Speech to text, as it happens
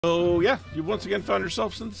So yeah, you've once again found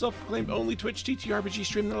yourself in the self-proclaimed only Twitch TTRPG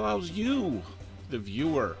stream that allows you, the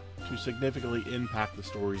viewer, to significantly impact the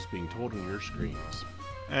stories being told on your screens.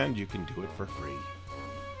 And you can do it for free.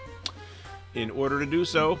 In order to do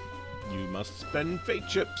so, you must spend fate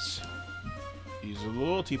chips. These are the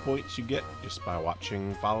loyalty points you get just by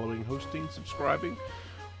watching, following, hosting, subscribing,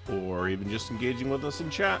 or even just engaging with us in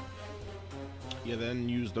chat. You then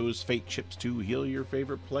use those fate chips to heal your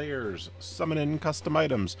favorite players, summon in custom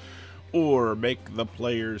items, or make the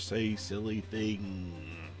players say silly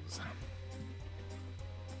things.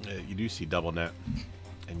 You do see double net,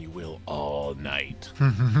 and you will all night.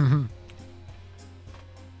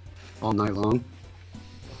 All night long.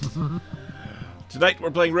 Tonight we're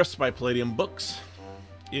playing Rifts by Palladium Books.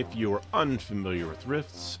 If you're unfamiliar with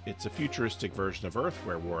Rifts, it's a futuristic version of Earth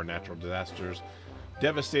where war and natural disasters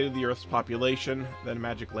devastated the Earth's population. Then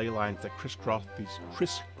magic ley lines that crisscross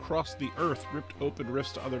the Earth ripped open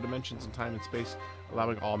rifts to other dimensions in time and space,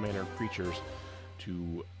 allowing all manner of creatures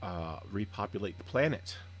to repopulate the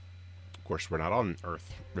planet. Of course, we're not on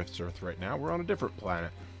Earth, Rift's Earth right now. We're on a different planet.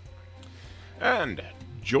 And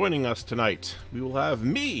joining us tonight, we will have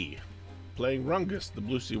me playing Rungus, the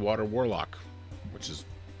Blue Sea Water Warlock, which is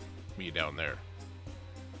me down there.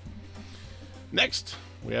 Next,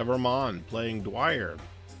 we have Armand playing Dwyer,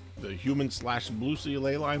 the human/Blue Sea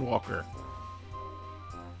Leyline Walker.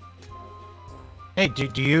 Hey,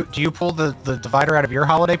 do you pull the divider out of your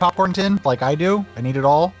holiday popcorn tin like I do? I need it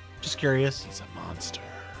all. Just curious. He's a monster.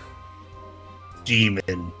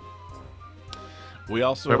 Demon. We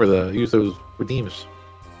also remember use those redeems.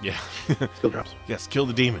 Yeah. Skill drops. Yes, kill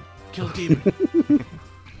the demon. Kill the demon.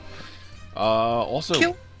 Also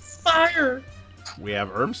Kill fire. We have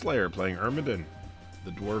Ermslayer playing Ermidon,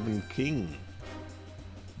 the Dwarven King.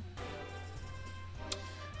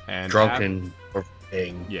 And Drunken or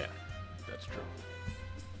king. Yeah, that's true.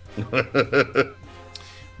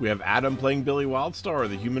 We have Adam playing Billy Wildstar,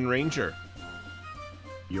 the Human Ranger.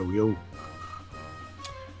 Yo, yo.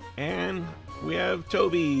 And we have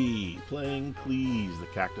Toby playing Cleese, the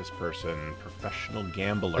Cactus Person, professional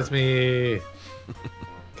gambler. That's me.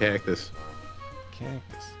 Cactus.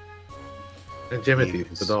 Cactus. And Jimothy,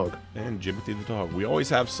 the dog. And Jimothy the dog. We always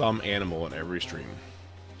have some animal in every stream,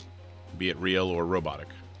 be it real or robotic.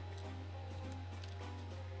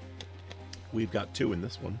 We've got two in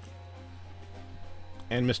this one.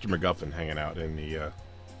 And Mr. McGuffin hanging out in the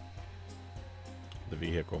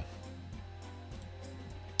vehicle.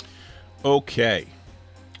 Okay.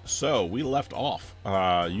 So, we left off.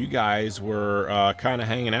 You guys were kind of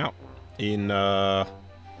hanging out in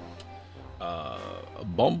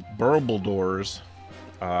Bumbledore's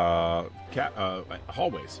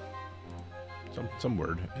hallways. Some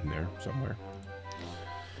word in there somewhere.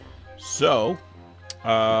 So,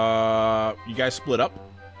 you guys split up,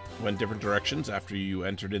 went different directions after you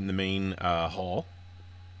entered in the main hall,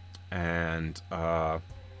 and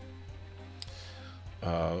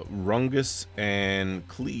Rungus and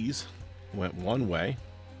Cleese went one way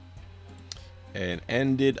and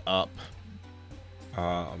ended up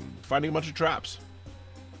finding a bunch of traps.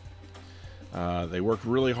 They worked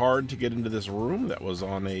really hard to get into this room that was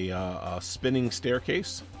on a spinning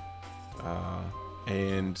staircase,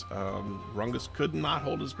 and Rungus could not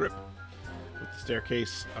hold his grip, with the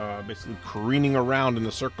staircase basically careening around in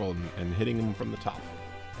a circle and hitting him from the top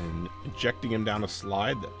and ejecting him down a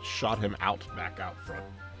slide that shot him back out front.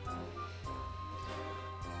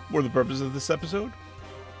 For the purpose of this episode,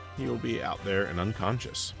 he will be out there and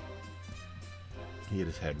unconscious. He hit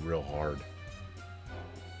his head real hard.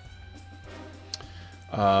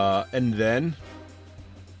 And then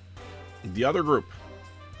the other group,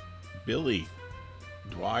 Billy,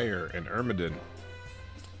 Dwyer, and Ermidon,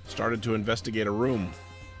 started to investigate a room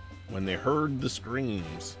when they heard the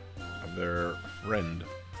screams of their friend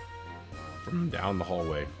from down the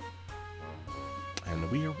hallway. And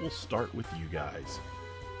we will start with you guys.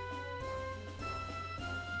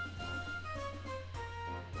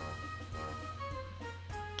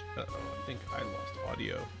 Uh-oh, I think I lost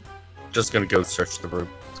audio. Just gonna go search the room.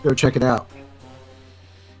 Let's go check it out.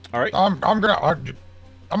 All right. I'm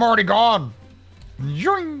already gone.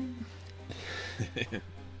 Yoing.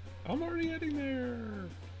 I'm already heading there.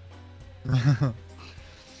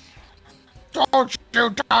 Don't you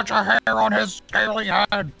touch a hair on his scaly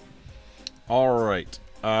head. All right.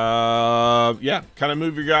 Yeah, kind of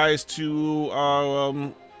move your guys to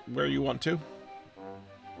where you want to.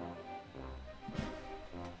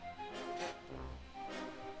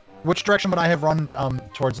 Which direction would I have run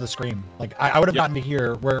towards the scream? Like, I would have gotten to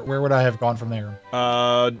here. Where would I have gone from there?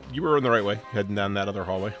 You were in the right way, heading down that other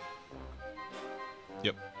hallway.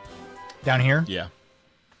 Yep. Down here? Yeah.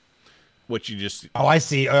 which you just... Oh, I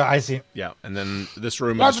see. I see. Yeah, and then this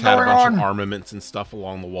room What's just had a bunch going of on? armaments and stuff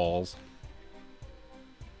along the walls.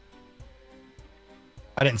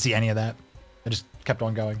 I didn't see any of that. I just kept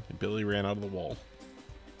on going. And Billy ran out of the wall.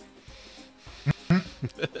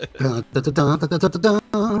 Superheroes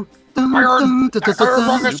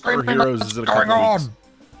is in a What's going couple on? weeks.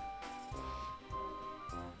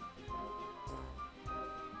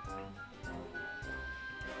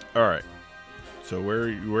 All right. So where are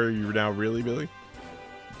you now, really, Billy?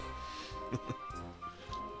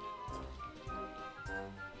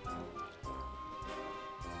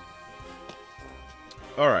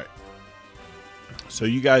 All right. So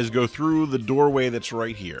you guys go through the doorway that's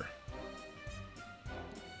right here.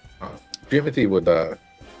 Jimothy would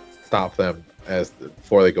stop them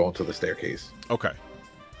before they go into the staircase. Okay.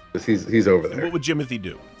 Because he's over And there. what would Jimothy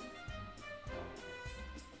do?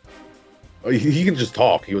 Oh, he can just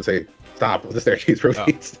talk. He would say, "Stop!" When the staircase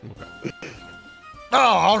rotates. Okay. No,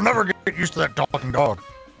 I'll never get used to that talking dog.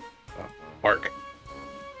 Bark.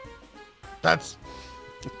 That's...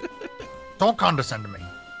 Don't condescend to me.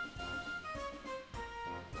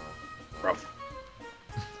 Rough.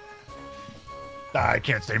 I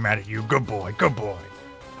can't stay mad at you. Good boy. Good boy.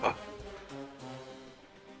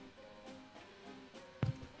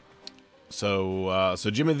 So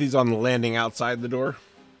Jimothy's on the landing outside the door.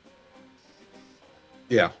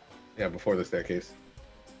 Yeah. Yeah, before the staircase.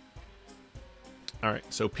 All right.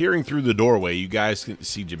 So peering through the doorway, you guys can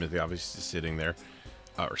see Jimothy obviously sitting there,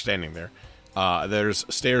 or standing there. There's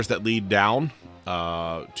stairs that lead down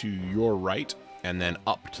to your right and then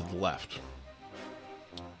up to the left.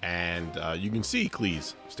 And you can see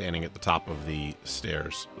Cleese standing at the top of the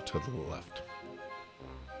stairs to the left.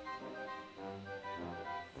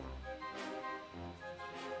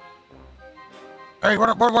 Hey,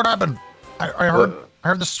 what happened? I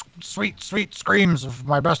heard the sweet screams of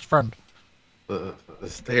my best friend. The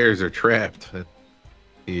stairs are trapped. And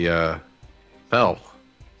he fell.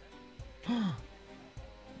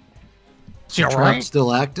 Is he all Trap right?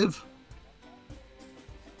 still active?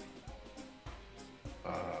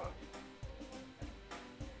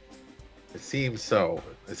 It seems so.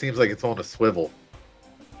 It seems like it's on a swivel.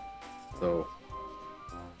 So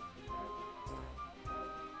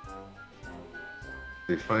if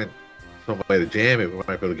we find some way to jam it, we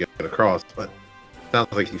might be able to get it across. But it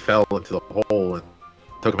sounds like he fell into the hole and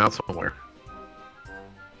took him out somewhere.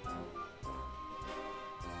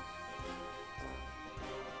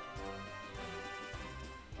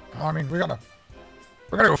 I mean, we gotta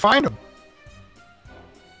go find him.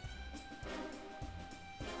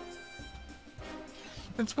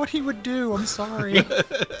 That's what he would do. I'm sorry.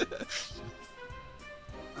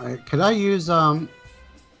 Can I use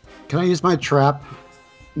my trap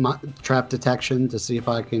detection to see if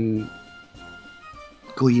I can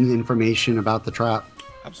glean information about the trap?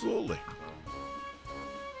 Absolutely.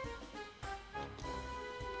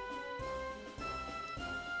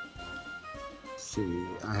 Let's see,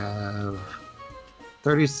 I have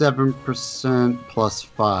 37% plus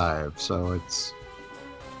 5, so it's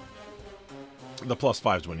The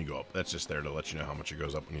 +5 is when you go up. That's just there to let you know how much it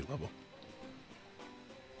goes up when you level.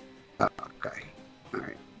 okay. All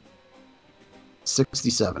right.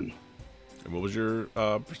 67. And what was your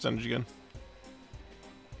percentage again?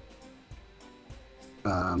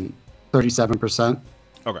 37%.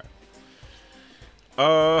 Okay.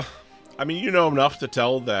 I mean, you know enough to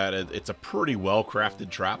tell that it's a pretty well-crafted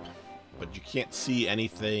trap, but you can't see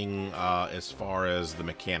anything as far as the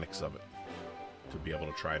mechanics of it to be able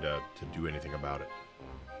to try to do anything about it.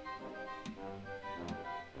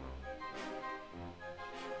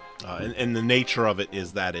 And the nature of it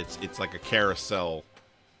is that it's like a carousel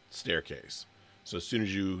staircase. So as soon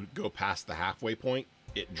as you go past the halfway point,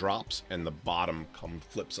 it drops and the bottom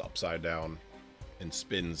flips upside down and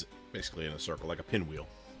spins basically in a circle like a pinwheel.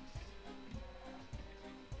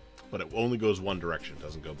 But it only goes one direction, it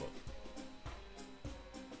doesn't go both.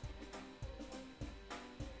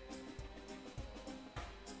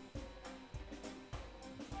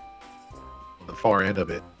 On the far end of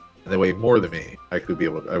it, and they weigh more than me. I would be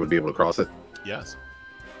able to cross it. Yes.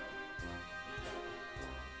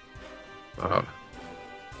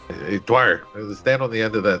 Hey, Dwyer, stand on the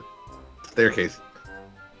end of that staircase.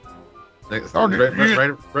 Next, Oh, right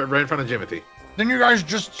in front of Jimothy. Didn't you guys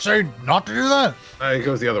just say not to do that? It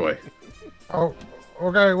goes the other way. Oh,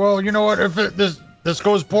 okay. Well, you know what? If this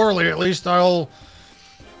goes poorly, at least I'll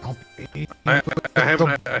be I have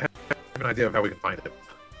an idea of how we can find it.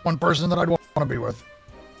 one person that I'd want to be with.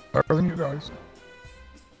 Better than you guys.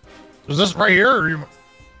 Is this right here? Or you...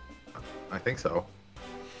 I think so.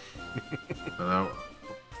 Uh,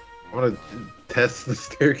 I want to test the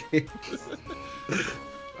staircase.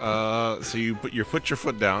 So you put your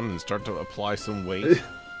foot down and start to apply some weight.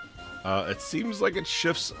 It seems like it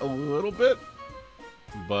shifts a little bit,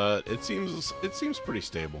 but it seems pretty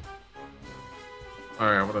stable. All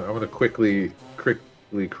right, I'm gonna quickly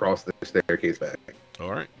cross the staircase back.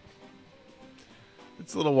 All right.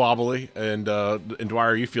 It's a little wobbly, and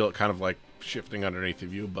Dwyer, you feel it kind of like shifting underneath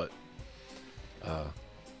of you, but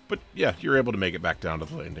yeah, you're able to make it back down to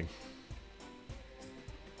the landing.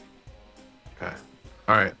 Okay.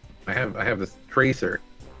 All right. I have this tracer.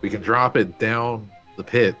 We can drop it down the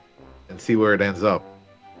pit and see where it ends up,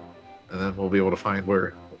 and then we'll be able to find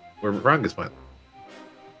where Rungus went.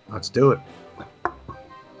 Let's do it.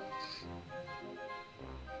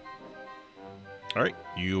 All right,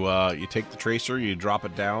 you take the tracer, you drop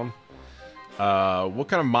it down. What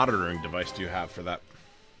kind of monitoring device do you have for that?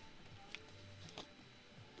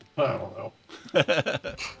 I don't know.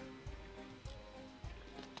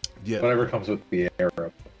 Yeah. Whatever comes with the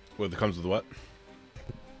arrow. What comes with what?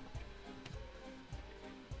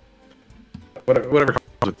 Whatever comes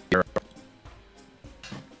with the arrow.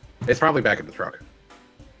 It's probably back in the truck.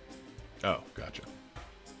 Oh, gotcha.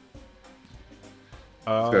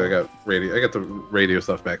 So I got the radio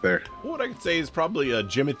stuff back there. What I could say is probably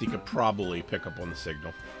Jimothy could probably pick up on the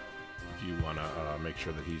signal if you want to make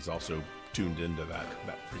sure that he's also tuned into that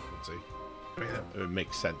frequency. It would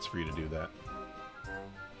make sense for you to do that.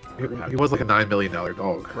 He was like a $9 million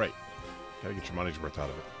dog. Right. Gotta get your money's worth out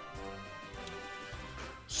of it.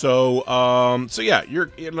 So, yeah,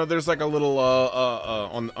 there's like a little,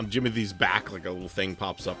 on Jimothy's back, like a little thing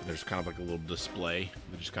pops up, and there's kind of like a little display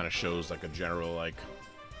that just kind of shows like a general, like,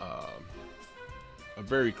 a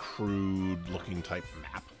very crude looking type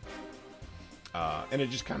map. And it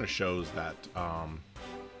just kind of shows that,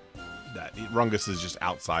 Rungus is just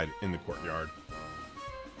outside in the courtyard.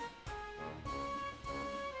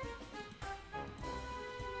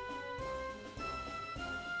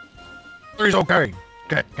 He's okay.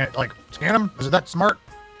 Can I, like, scan him? Is it that smart?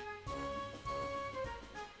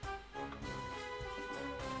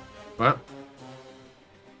 What?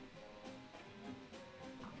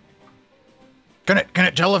 Can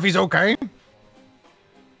it tell if he's okay?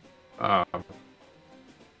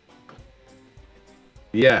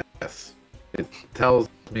 Yes. It tells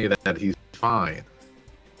me that he's fine,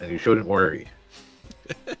 and you shouldn't worry.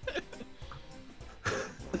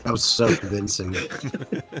 That was so convincing.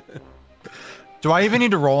 Do I even need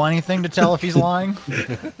to roll anything to tell if he's lying? Do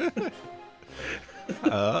you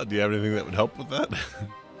have anything that would help with that?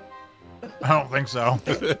 I don't think so.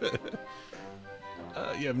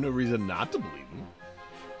 You have no reason not to believe him.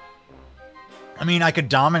 I mean, I could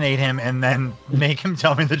dominate him and then make him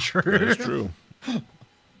tell me the truth. That is true.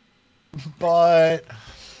 But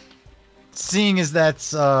seeing as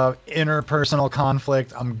that's interpersonal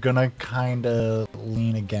conflict, I'm gonna kind of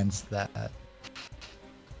lean against that.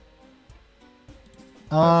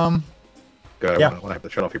 God, yeah. I want to have to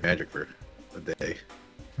shut off your magic for a day.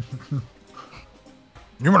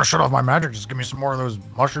 You want to shut off my magic? Just give me some more of those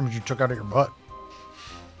mushrooms you took out of your butt.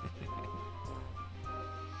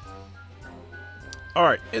 All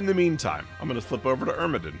right. In the meantime, I'm going to flip over to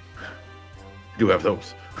Ermidon. You do have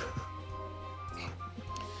those.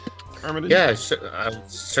 Ermidon? Yeah, I'm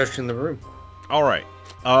searching the room. All right.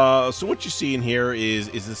 So what you see in here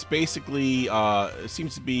is this basically it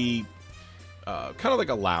seems to be kind of like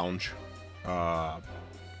a lounge for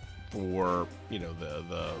the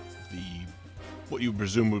what you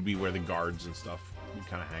presume would be where the guards and stuff would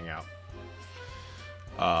kind of hang out.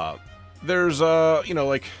 There's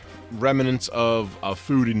like remnants of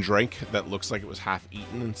food and drink that looks like it was half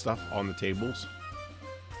eaten and stuff on the tables.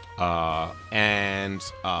 And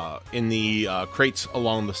in the crates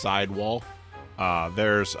along the side wall,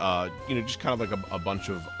 there's just kind of like a bunch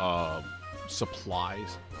of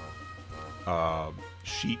supplies,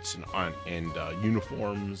 sheets and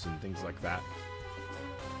uniforms and things like that.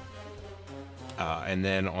 And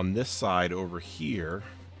then on this side over here,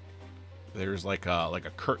 there's like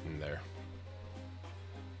a curtain there.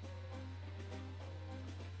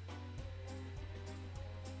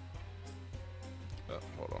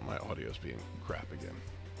 Hold on, my audio's being crap again.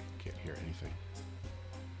 Can't hear anything.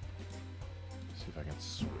 Let's see if I can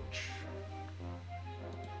switch.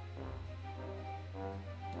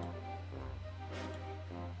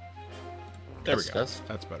 There we go.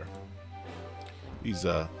 That's better. These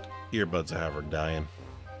earbuds I have are dying.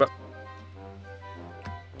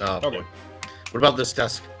 Okay. What about this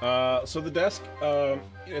desk? So the desk,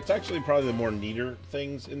 it's actually probably the more neater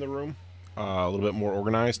things in the room. A little bit more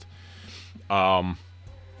organized.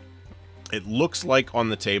 It looks like on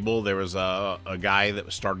the table there was a guy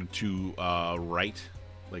that started to write,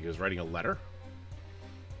 like he was writing a letter.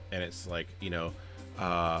 And it's like, Dear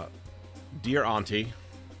Auntie.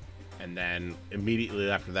 And then immediately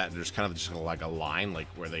after that, there's kind of just like a line, like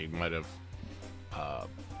where they might have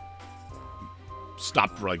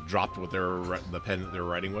stopped, like dropped what the pen that they're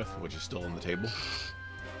writing with, which is still on the table.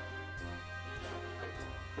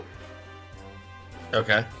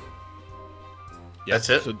 Okay. Yeah, that's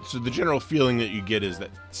it? So the general feeling that you get is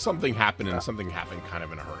that something happened, and something happened kind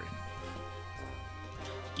of in a hurry.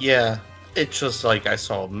 Yeah, it's just like I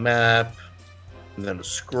saw a map, and then a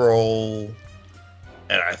scroll,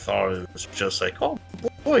 and I thought it was just like, oh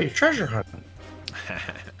boy, treasure hunt.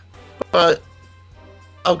 But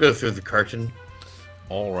I'll go through the curtain.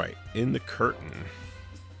 All right, in the curtain.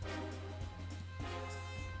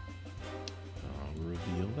 I'll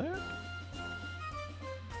reveal that.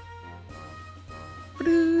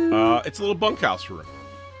 It's a little bunkhouse room.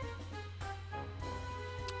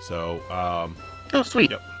 So, oh, sweet.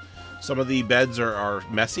 Yep. Some of the beds are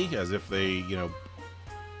messy, as if they,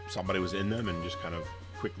 somebody was in them and just kind of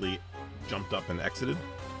quickly jumped up and exited.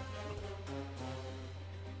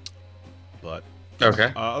 But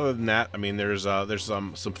okay. Other than that, I mean, there's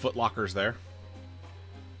some foot lockers there.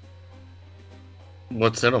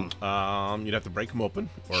 What's in them? You'd have to break them open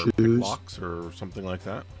or pick locks or something like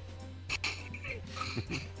that.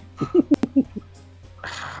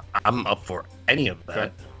 I'm up for any of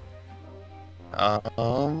that.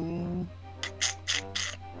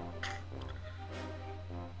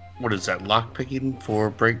 What is that? Lock picking for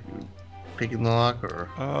picking the lock, or?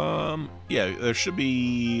 Yeah, there should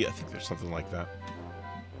be. I think there's something like that.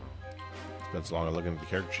 It's been so long. I'm looking at the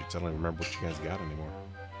character sheets. I don't even remember what you guys got anymore.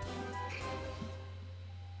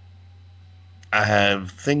 I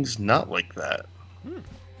have things not like that.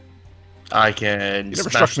 I can. You never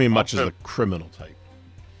struck me much as a criminal type.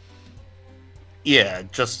 Yeah,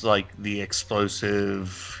 just like the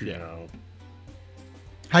explosive,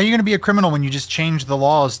 How are you going to be a criminal when you just change the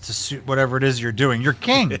laws to suit whatever it is you're doing? You're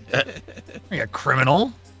king. You're a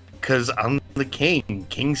criminal. Because I'm the king.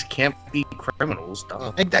 Kings can't be criminals.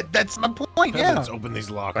 Duh. That's my point, yeah. Let's open these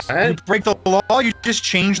locks. You break the law, you just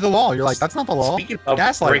change the law. You're like, that's not the law. Speaking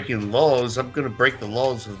of breaking laws, I'm going to break the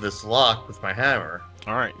laws of this lock with my hammer.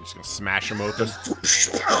 All right, I'm just going to smash them open.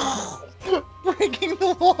 Breaking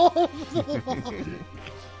the law.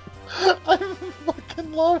 I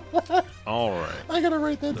fucking love that. All right. I gotta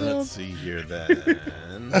write that down. Let's see here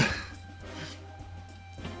then.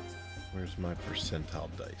 Where's my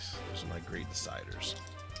percentile dice? Those are my great deciders.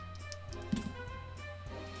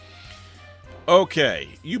 Okay,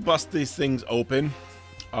 you bust these things open.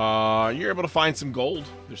 You're able to find some gold.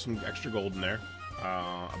 There's some extra gold in there.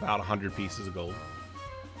 About 100 pieces of gold.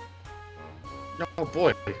 Oh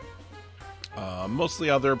boy. Mostly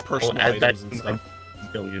other personal items and stuff.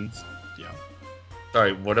 Millions. Yeah.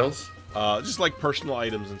 Sorry, what else? Just like personal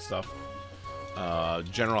items and stuff.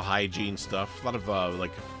 General hygiene stuff. A lot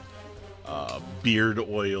of beard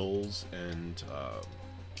oils and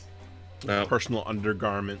personal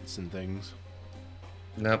undergarments and things.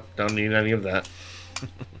 Nope, don't need any of that.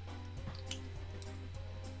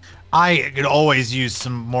 I could always use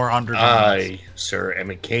some more undergarments. I, sir, am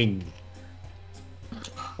a king.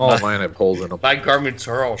 All mine have holes in them. My garments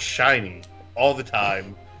are all shiny all the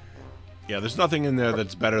time. Yeah, there's nothing in there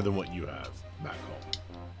that's better than what you have back home.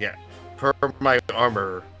 Yeah, per my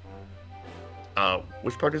armor.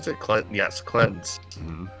 Which part is it? Yes, cleanse.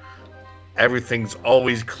 Mm-hmm. Everything's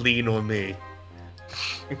always clean on me.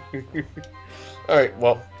 Alright,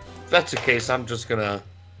 well, if that's the case, I'm just gonna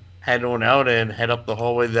head on out and head up the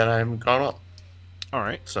hallway that I haven't gone up.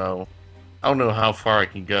 Alright. So, I don't know how far I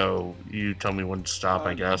can go. You tell me when to stop,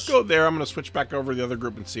 I guess. Go there. I'm going to switch back over to the other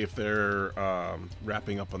group and see if they're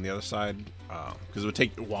wrapping up on the other side. Because it would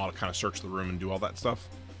take a while to kind of search the room and do all that stuff.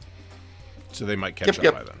 So they might catch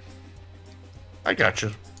up by then. I got you.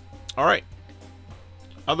 All right.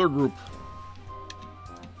 Other group.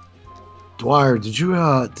 Dwyer, did you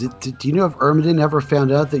do you know if Ermedin ever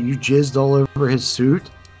found out that you jizzed all over his suit?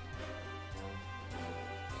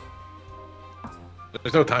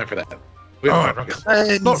 There's no time for that. We don't have I'm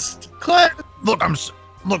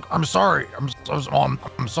sorry. I'm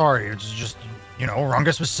sorry. It's just,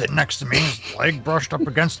 Rungus was sitting next to me, his leg brushed up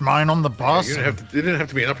against mine on the bus. You didn't have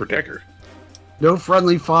to be an upper decker. No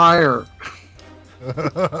friendly fire.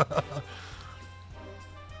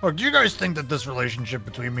 Look, do you guys think that this relationship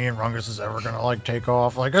between me and Rungus is ever gonna take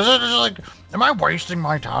off? Is it just am I wasting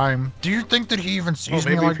my time? Do you think that he even sees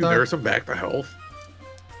me like if you that? nurse him back to health.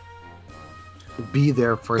 Be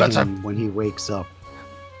there for him when he wakes up.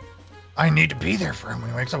 I need to be there for him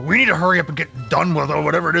when he wakes up. We need to hurry up and get done with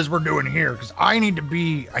whatever it is we're doing here, because I need to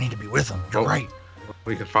be with him. You're right.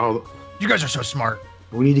 We can follow. You guys are so smart.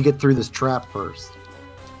 We need to get through this trap first.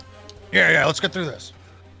 Yeah, let's get through this.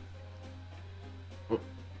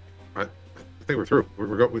 I think we're through. We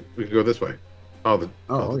can go this way.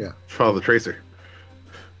 Yeah. Follow the tracer.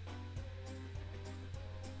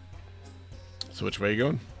 So which way are you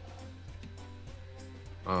going?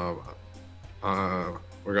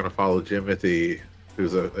 We're gonna follow Jimothy,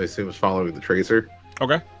 who's I assume is following the tracer.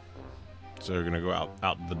 Okay. So you're gonna go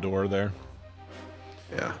out the door there.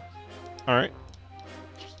 Yeah. All right.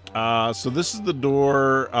 So this is the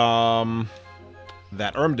door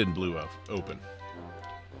that Ermden blew open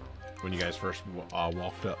when you guys first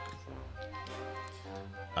walked up.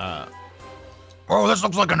 Oh, this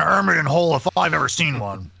looks like an Ermiden hole if I've ever seen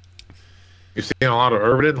one. You've seen a lot of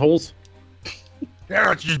Ermiden holes?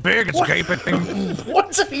 Yeah, it's just big, it's gaping.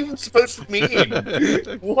 What's it even supposed to mean?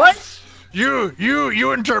 What?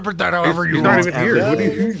 You interpret that however you He's want. not even here. What are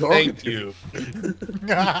you talking Thank you.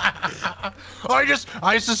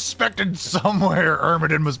 I suspected somewhere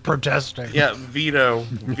Ermiden was protesting. Yeah, veto.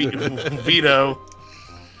 Veto.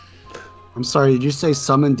 I'm sorry, did you say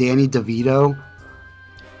summon Danny DeVito?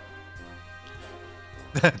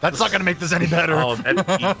 That's not gonna make this any better. Oh,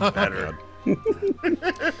 that's even better.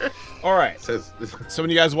 All right. Says So when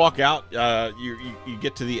you guys walk out, you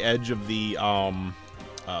get to the edge of the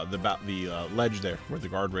ledge there where the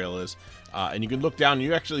guardrail is, and you can look down and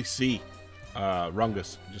you actually see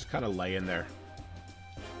Rungus just kind of laying there.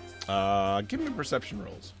 Give me perception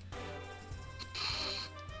rolls.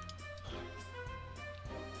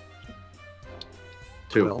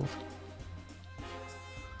 two. 12.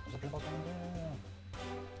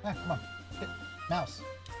 Come on, hit mouse.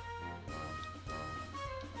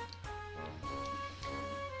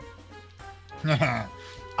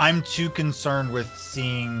 I'm too concerned with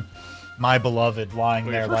seeing my beloved lying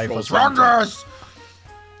Well, there your first lifeless. roll's Rungus!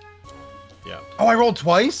 Yeah. Oh, I rolled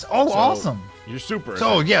twice? Oh, So, awesome. You're super.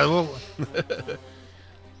 So, yeah, well...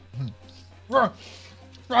 Rungus,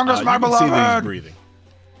 my you can see that he's beloved! breathing.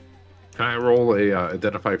 Can I roll a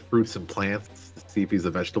identify fruits and plants to see if he's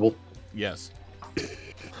a vegetable? Yes.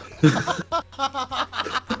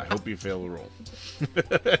 I hope you fail the roll.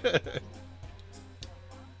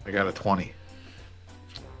 I got a 20.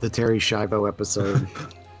 The Terry Schiavo episode.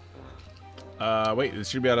 Wait, this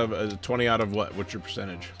should be out of 20 out of what? What's your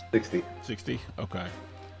percentage? 60. 60? Okay.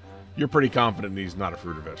 You're pretty confident he's not a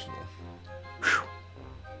fruit or vegetable.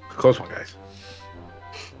 Close one, guys.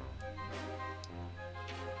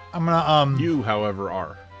 I'm gonna, You, however,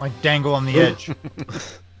 are. like, dangle on the edge.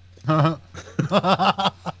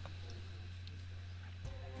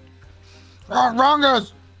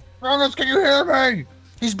 Rungus! Rungus, can you hear me?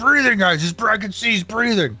 He's breathing, guys. I can see he's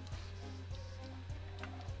breathing.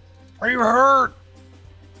 Are you hurt?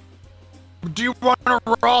 Do you want a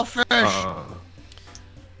raw fish? I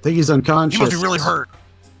think he's He unconscious. must be really hurt.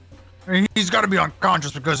 He's got to be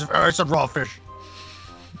unconscious because I said raw fish.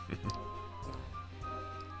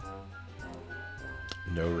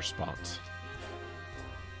 No response.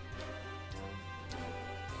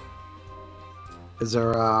 Is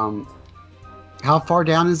there, how far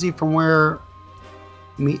down is he from where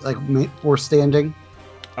we're standing?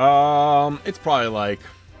 It's probably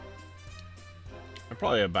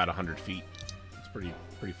about 100 feet. It's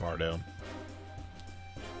pretty far down.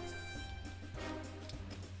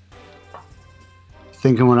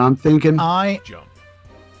 Thinking what I'm thinking? Jump.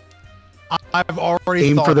 I've already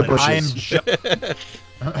Aim thought for the that I am bushes.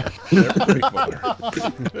 They're pretty far.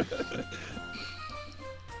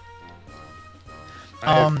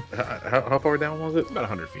 How far down was it? About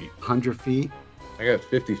 100 feet. 100 feet? I got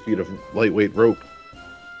 50 feet of lightweight rope.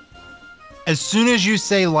 As soon as you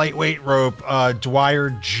say lightweight rope, Dwyer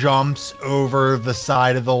jumps over the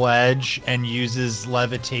side of the ledge and uses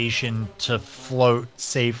levitation to float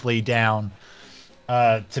safely down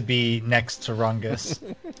to be next to Rungus.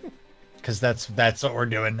 Because that's what we're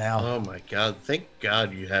doing now. Oh my god! Thank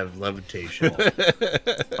God you have levitation.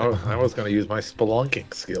 I was going to use my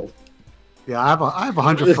spelunking skill. Yeah, I have a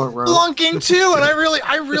 100-foot rope. Flunking too, and I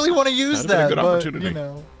really want to use That'd be a that. good But, opportunity. you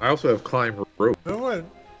know, I also have climb rope, it would.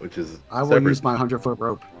 which is I will separate. use my 100-foot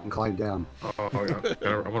rope and climb down. I'm going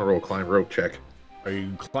to roll a climb rope check. Are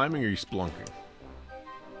you climbing or are you spelunking?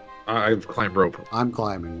 I've climbed rope. I'm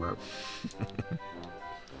climbing rope.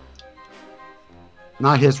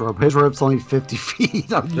 Not his rope. His rope's only 50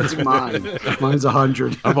 feet. I'm using mine. Mine's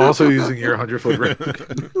 100. I'm also using your 100-foot rope.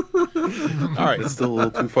 All right. It's still a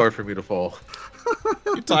little too far for me to fall.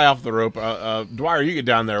 You tie off the rope. Dwyer, you get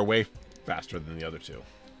down there way faster than the other two.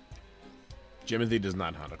 Jimothy does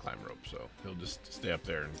not know how to climb rope, so he'll just stay up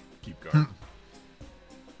there and keep going.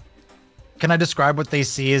 Can I describe what they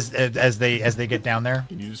see as they get down there?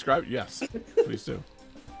 Can you describe? Yes, please do.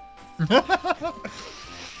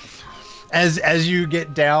 As you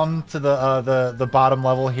get down to the bottom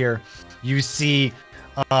level here, you see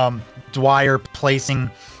Dwyer placing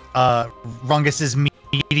Rungus's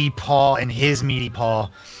meaty paw in his meaty paw,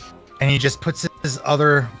 and he just puts his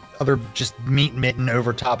other just meat mitten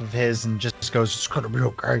over top of his and just goes, "It's gonna be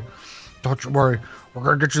okay. Don't you worry. We're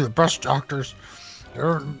gonna get you the best doctors.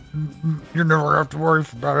 You never have to worry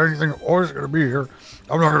about anything. I'm always gonna be here.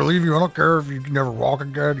 I'm not gonna leave you. I don't care if you can never walk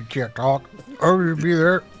again. You can't talk. I'm gonna be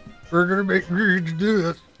there. We're gonna make you to do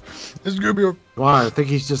this. It's gonna be. Why? I think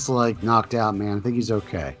he's just like knocked out, man. I think he's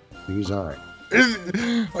okay. I think he's all right.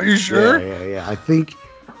 Are you sure? Yeah. I think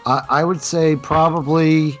I would say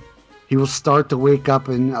probably he will start to wake up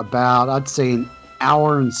in about, I'd say, an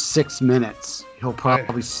hour and 6 minutes. He'll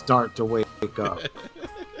probably start to wake up.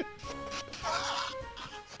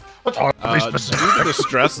 Due to the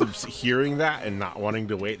stress of hearing that and not wanting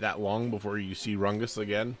to wait that long before you see Rungus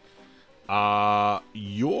again,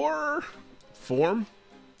 your form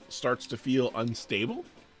starts to feel unstable,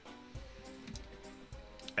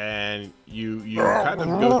 and you kind of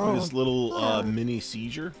go through this little mini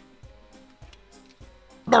seizure,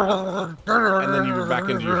 and then you're back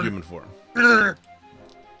into your human form.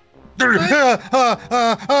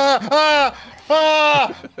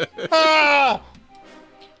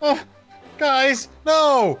 Guys,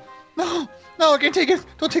 no, I can't take it.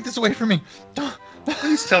 Don't take this away from me.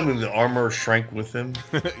 Please tell me the armor shrank with him.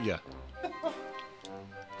 Yeah,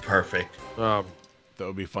 perfect. that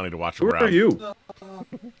would be funny to watch. Who are you?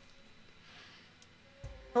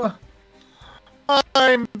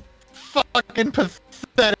 I'm fucking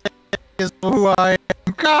pathetic. Is who I am.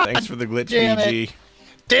 God, Thanks for the glitch, damn BG.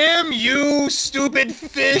 Damn you, stupid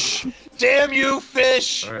fish! Damn you,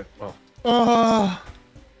 fish! All right. Well,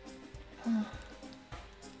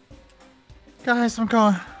 guys, I'm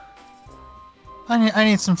going. I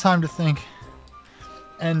need some time to think.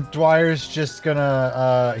 And Dwyer's just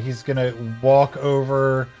gonna he's gonna walk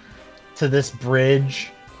over to this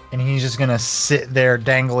bridge, and he's just gonna sit there,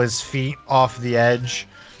 dangle his feet off the edge,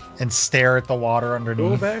 and stare at the water do a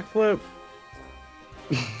underneath. backflip.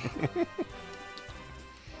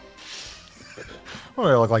 What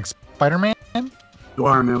do I look like, Spider-Man?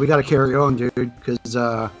 Dwyer, man, we got to carry on, dude, because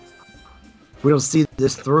we don't see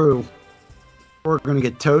this through. We're going to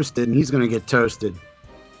get toasted, and he's going to get toasted.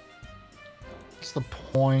 What's the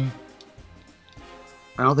point?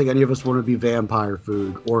 I don't think any of us want to be vampire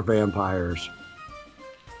food or vampires.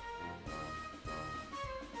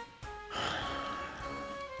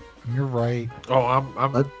 You're right. Oh,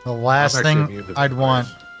 I'm The last I'm actually thing immune to I'd want.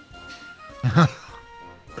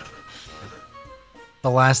 The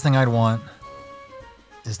last thing I'd want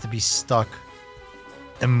is to be stuck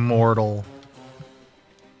immortal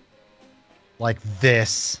like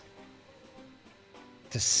this.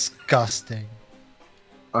 Disgusting.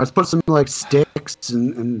 Let's put some like sticks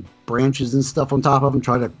and branches and stuff on top of him.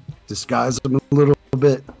 Try to disguise him a little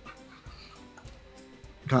bit.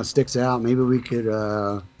 Kind of sticks out. Maybe we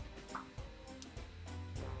could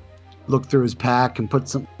look through his pack and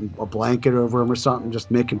put a blanket over him or something.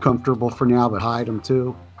 Just make him comfortable for now, but hide him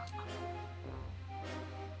too.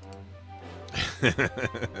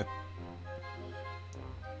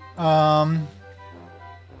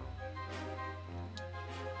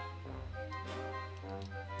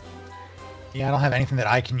 Yeah, I don't have anything that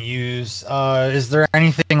I can use. Is there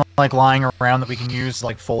anything like lying around that we can use,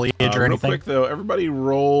 like foliage or Real anything? quick though, everybody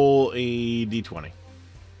roll a d20.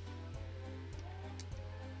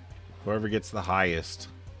 Whoever gets the highest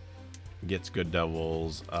gets Good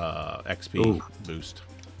Devil's XP boost.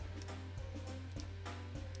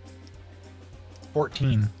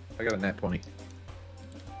 14. I got a nat 20.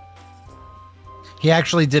 He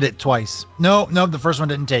actually did it twice. No, the first one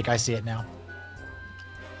didn't take. I see it now.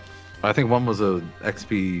 I think one was a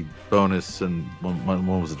XP bonus and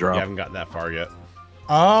one was a drop. You haven't got that far yet.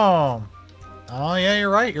 Oh yeah, you're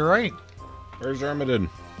right. Where's Armadin?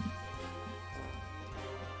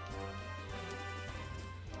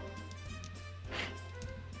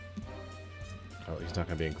 Oh, he's not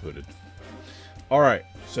going to be included. All right.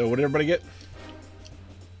 So what did everybody get?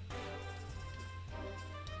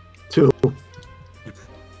 2.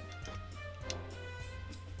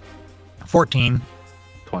 14.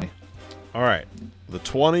 20. All right. The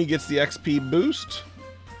 20 gets the XP boost.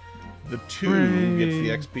 The 2 gets the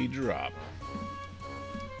XP drop.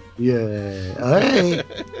 Yeah. Hey.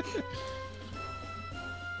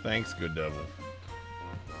 Thanks, Good Devil.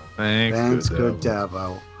 Thanks, Thanks, good good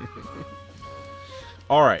devil. devil.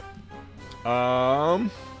 All right.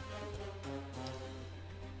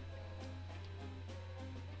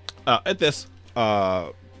 At this,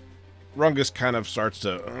 Rungus kind of starts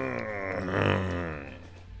to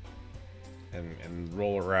and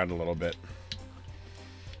roll around a little bit,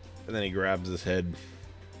 and then he grabs his head.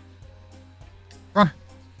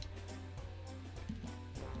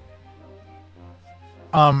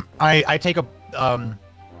 I take a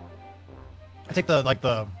I take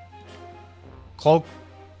the cloak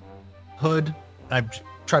hood, and I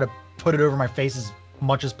try to put it over my face as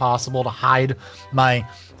much as possible to hide my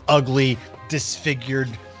ugly, disfigured,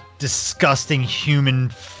 disgusting human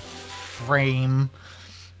frame.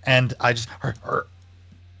 And I just are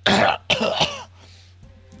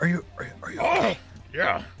you okay?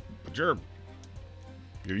 Yeah, but you're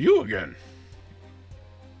you again.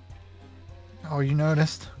 Oh, you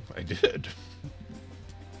noticed? I did.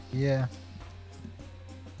 Yeah.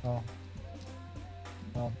 Oh.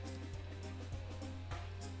 Well.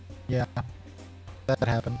 Yeah. That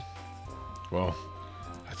happened. Well,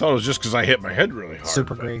 I thought it was just because I hit my head really hard.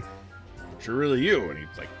 Super but great. It's really you, and he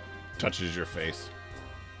like touches your face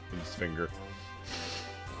with his finger.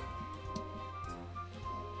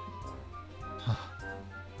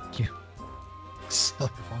 Thank you. Silly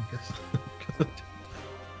fungus.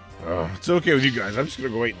 Oh, it's okay with you guys. I'm just gonna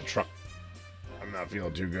go wait in the truck. I'm not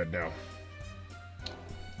feeling too good now.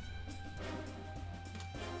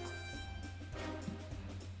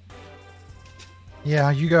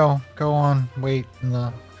 Yeah, you go. Go on. Wait in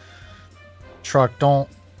the truck. Don't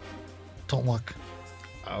look.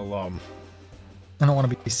 I'll I don't want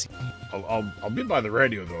to be seen. I'll be by the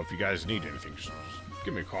radio though if you guys need anything. Just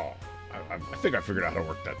give me a call. I think I figured out how to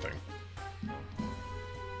work that thing.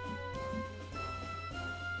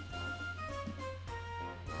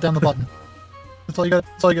 Down the button. That's all you got.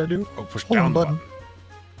 That's all you got to do. Oh, push Hold down on the button. button.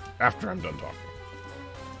 After I'm done talking.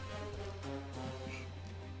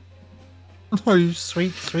 Oh, you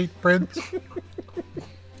sweet, sweet prince.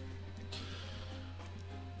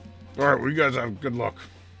 All right, well, you guys have good luck.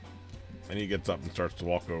 And he gets up and starts to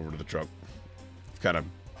walk over to the truck. It's kind of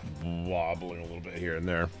wobbling a little bit here and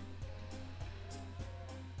there.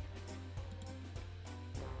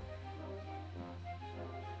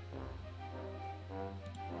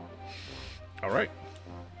 All right.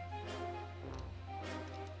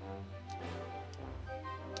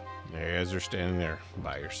 You guys are standing there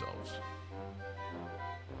by yourselves.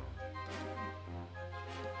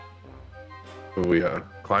 Will we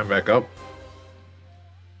climb back up?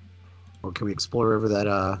 Or can we explore over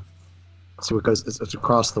that? See what goes. It's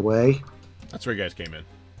across the way. That's where you guys came in.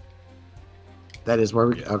 That is where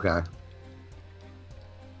we. Yeah. Okay.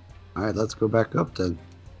 All right, let's go back up then.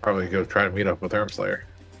 Probably go try to meet up with Ermslayer.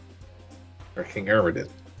 Or King Ermidin.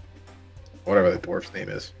 Whatever the dwarf's name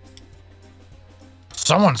is.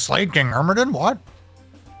 Someone slayed King Ermidin? What?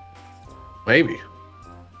 Maybe.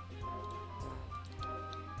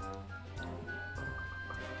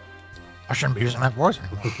 I shouldn't be using that voice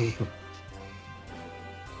anymore.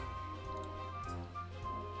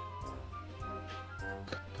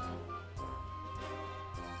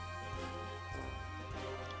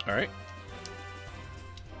 All right.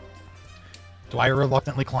 Dwyer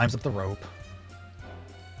reluctantly climbs up the rope.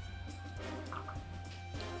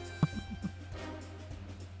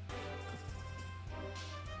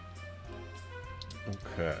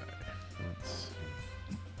 Okay. Let's see.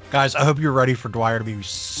 Guys, I hope you're ready for Dwyer to be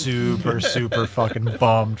super, super fucking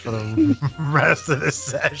bummed for the rest of this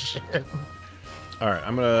session. All right,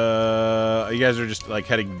 I'm gonna. You guys are just like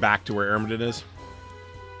heading back to where Ermidin is.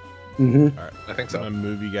 Mm-hmm. All right, I think so. I'm gonna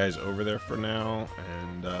move you guys over there for now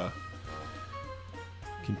and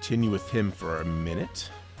continue with him for a minute.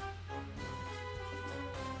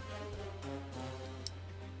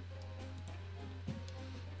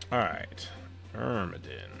 All right,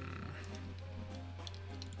 Ermidin.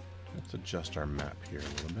 Let's adjust our map here a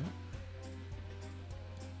little bit.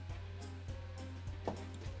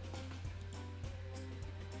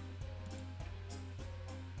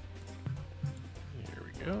 Here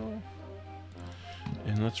we go.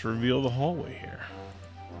 And let's reveal the hallway here.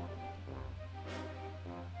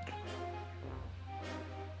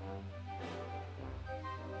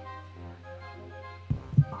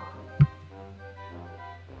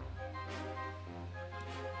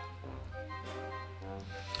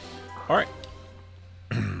 All right.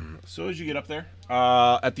 So as you get up there,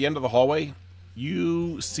 at the end of the hallway,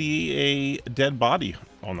 you see a dead body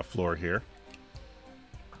on the floor here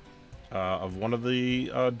of one of the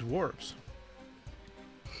dwarves.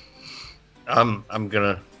 I'm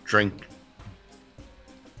gonna drink.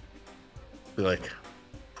 Be like,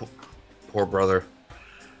 poor brother.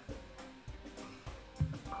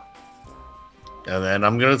 And then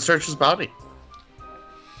I'm gonna search his body.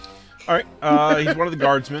 All right, he's one of the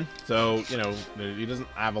guardsmen, so you know he doesn't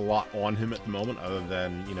have a lot on him at the moment, other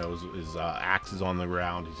than you know his axe is on the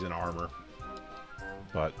ground. He's in armor,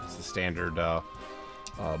 but it's the standard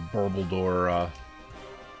Burbledor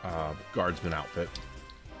guardsman outfit.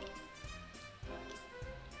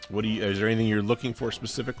 Is there anything you're looking for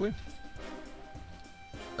specifically?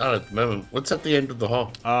 Not at the moment. What's at the end of the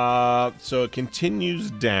hall? So it continues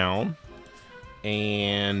down,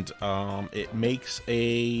 and it makes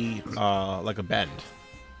a like a bend.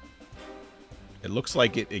 It looks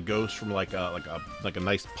like it goes from like a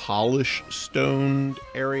nice polished stone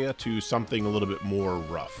area to something a little bit more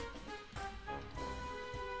rough.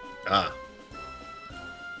 Ah.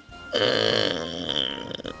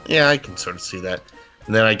 Yeah, I can sort of see that.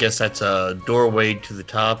 And then I guess that's a doorway to the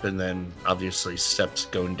top, and then obviously steps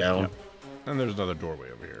going down. Yep. And there's another doorway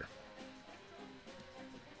over here.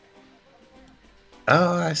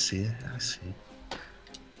 Oh, I see. I see.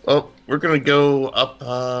 Well, we're gonna go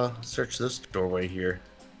up, search this doorway here.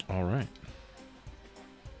 All right.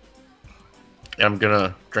 And I'm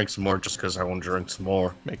gonna drink some more just because I want to drink some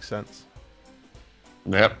more. Makes sense.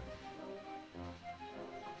 Yep.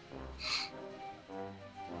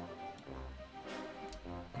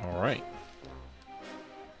 All right.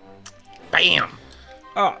 Bam!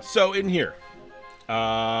 So in here,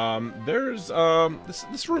 there's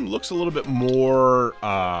this room looks a little bit more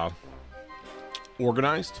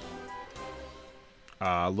organized,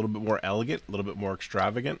 a little bit more elegant, a little bit more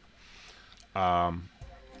extravagant.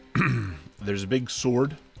 There's a big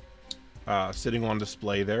sword sitting on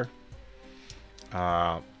display there.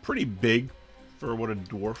 Pretty big for what a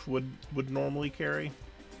dwarf would normally carry.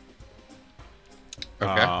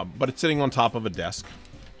 Okay. But it's sitting on top of a desk.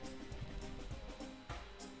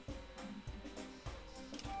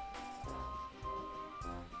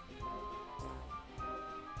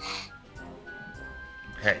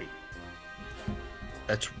 Hey.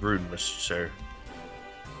 That's rude, Mr. Sir.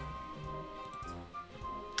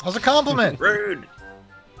 That was a compliment. Rude!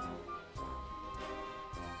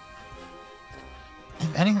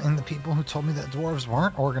 If anything, the people who told me that dwarves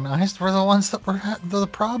weren't organized were the ones that were the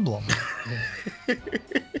problem.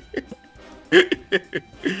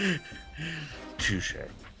 Touche.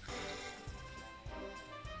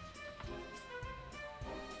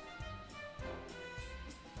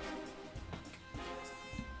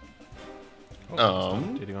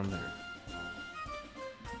 Getting on there.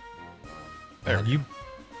 And you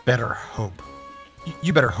better hope.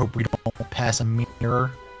 You better hope we don't pass a mirror.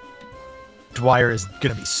 Dwyer is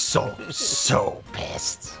gonna be so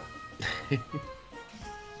pissed.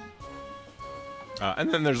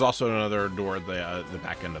 And then there's also another door at the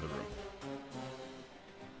back end of the room,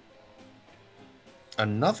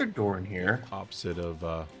 Another door in here. opposite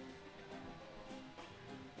of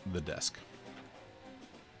the desk.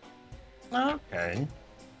 Okay.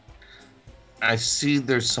 I see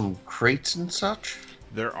there's some crates and such.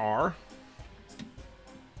 There are.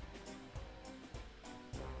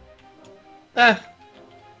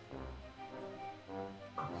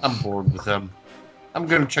 I'm bored with them. I'm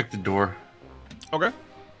gonna check the door. Okay.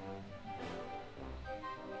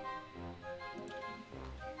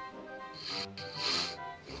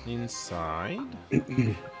 Inside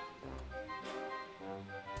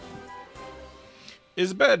is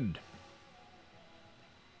a bed.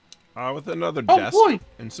 With another desk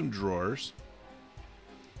and some drawers.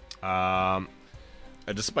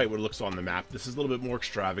 Despite what it looks on the map, this is a little bit more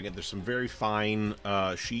extravagant. There's some very fine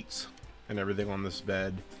sheets and everything on this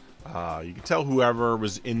bed. You can tell whoever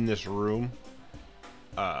was in this room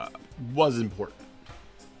was important.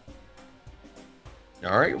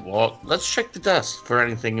 All right. Well, let's check the desk for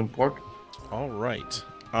anything important. All right.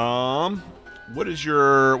 What's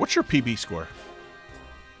your PP score?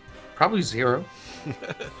 Probably 0.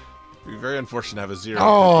 It'd be very unfortunate to have a 0.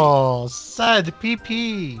 Oh, sad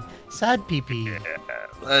PP. Sad PP.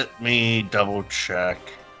 Let me double check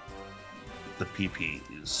the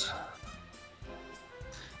PPs.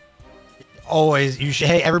 Always, you should.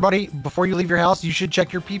 Hey, everybody! Before you leave your house, you should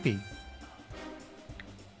check your PP.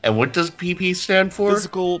 And what does PP stand for?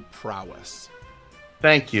 Physical prowess.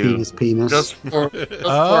 Thank you. Penis. Just for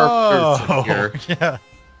our person here.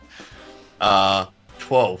 Yeah.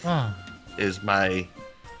 12 Oh. is my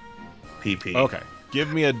PP. Okay.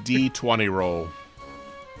 Give me a D20 roll.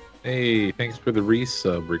 Hey, thanks for the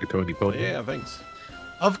resub, Rigatoni Pony. Yeah, thanks.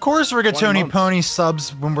 Of course, 20 Rigatoni months. Pony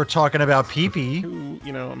subs when we're talking about PP. Who,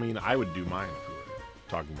 I mean, I would do mine if we were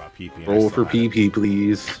talking about PP. and I Roll still for had it. PP,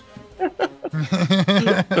 please.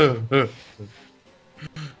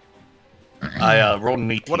 I rolled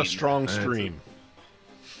an 18. What a strong stream.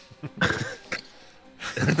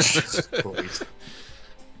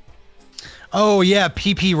 Oh yeah,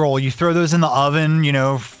 PP roll. You throw those in the oven,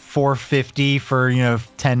 450 for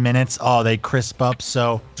 10 minutes. Oh, they crisp up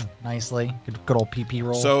so nicely. Good old PP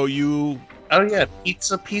roll. So you Oh yeah,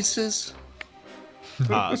 pizza pieces.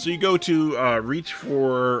 so you go to reach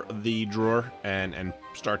for the drawer and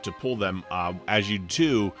start to pull them. As you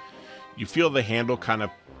do, you feel the handle kind of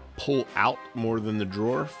pull out more than the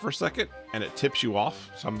drawer for a second, and it tips you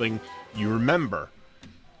off. Something you remember.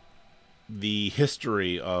 The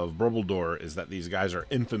history of Burbledore is that these guys are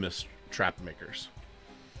infamous trap makers.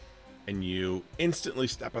 And you instantly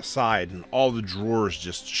step aside, and all the drawers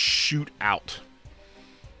just shoot out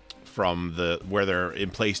from where they're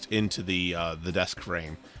placed into the desk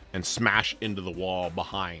frame and smash into the wall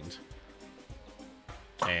behind.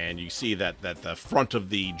 And you see that the front of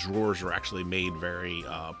the drawers are actually made very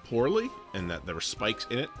poorly, and that there were spikes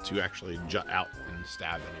in it to actually jut out and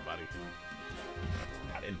stab anybody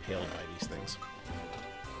not impaled by these things.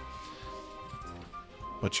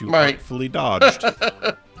 But you artfully dodged.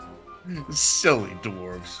 Silly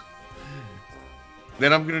dwarves.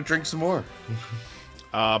 Then I'm gonna drink some more.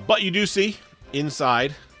 But you do see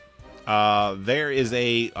inside there is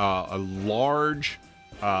a large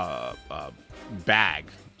bag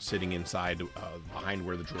sitting inside behind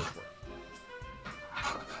where the drawers were.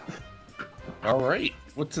 All right,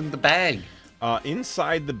 what's in the bag?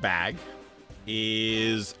 Inside the bag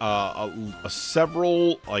is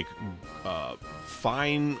several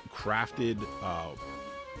fine crafted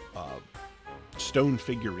stone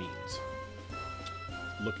figurines,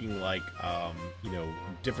 looking like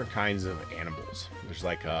different kinds of animals. There's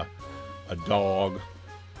like a dog.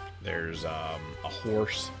 There's a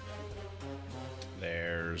horse.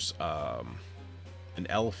 There's an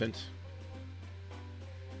elephant.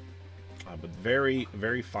 But very,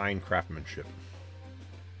 very fine craftsmanship.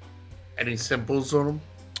 Any symbols on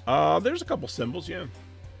them? There's a couple symbols, yeah.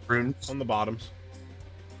 Runes? On the bottoms.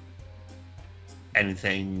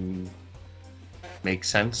 Anything make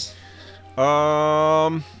sense?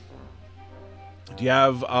 Do you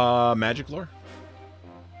have magic lore?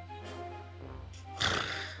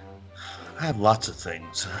 I have lots of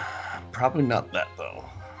things. Probably not that, though.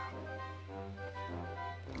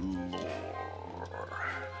 Lore.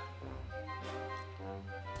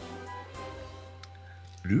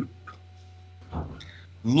 Bloop.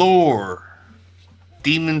 Lore.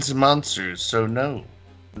 Demons and monsters, so no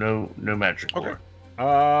magic lore. Okay.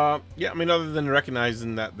 Yeah, I mean, other than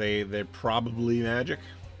recognizing that they're probably magic.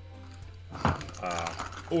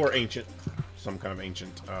 Or ancient. Some kind of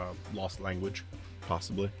ancient lost language,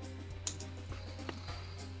 possibly.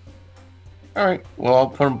 Alright, well, I'll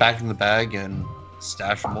put them back in the bag and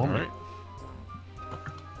stash them on.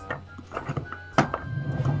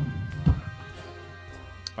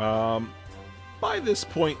 Alright. By this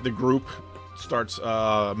point, the group starts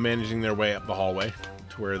managing their way up the hallway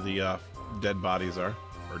to where the dead bodies are,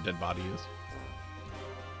 or dead body is.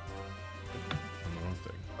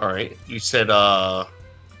 Alright, you said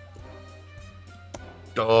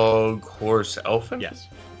dog, horse, elephant? Yes.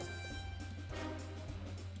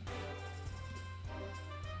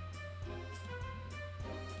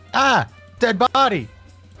 Ah, dead body.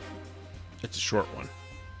 It's a short one.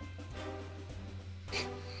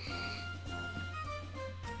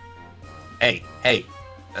 Hey,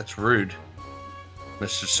 that's rude,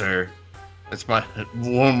 Mr. Sir. That's one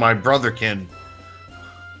of my brotherkin.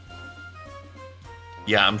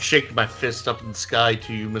 Yeah, I'm shaking my fist up in the sky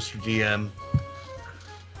to you, Mr. DM.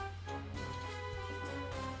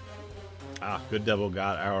 Good Devil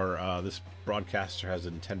got our this broadcaster has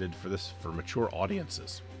intended for mature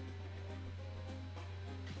audiences.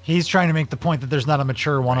 He's trying to make the point that there's not a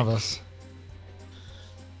mature one of us.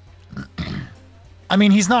 I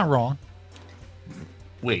mean, he's not wrong.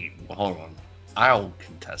 Wait, hold on. I'll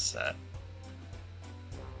contest that.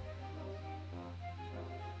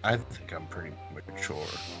 I think I'm pretty mature.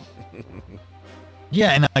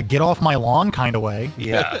 Yeah, in a get off my lawn kind of way.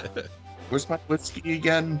 Yeah. Where's my whiskey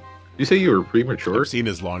again? You say you were premature? I've seen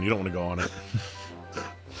his lawn. You don't want to go on it.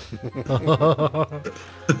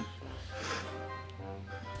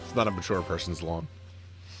 It's not a mature person's lawn.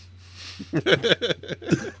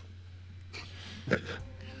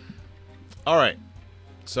 All right.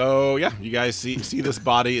 So yeah, you guys see this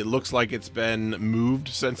body. It looks like it's been moved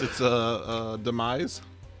since its demise.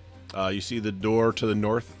 You see the door to the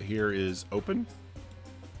north here is open,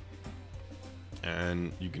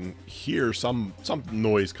 and you can hear some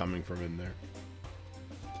noise coming from in there.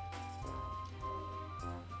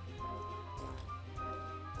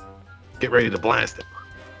 Get ready to blast it.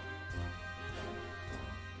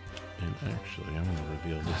 And actually, I'm going to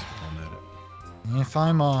reveal this while I'm at it. If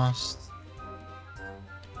I must.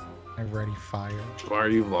 I ready fire. Why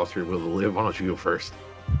you've lost your will to live? Why don't you go first?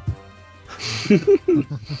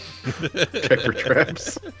 Check for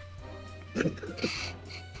traps.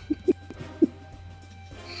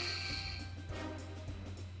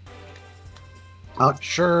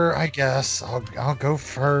 Sure, I guess. I'll go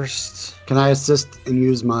first. Can I assist and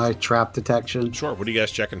use my trap detection? Sure. What are you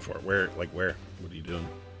guys checking for? Where? Where? What are you doing?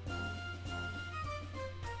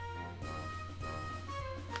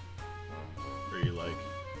 Or are you like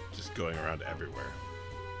just going around everywhere?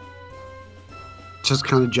 Just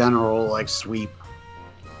kind of general, like sweep.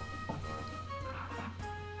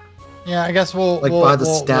 Yeah, I guess we'll Like we'll, by the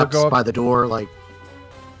we'll steps, go up. by the door, like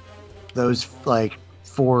those like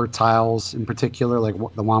 4 tiles in particular, like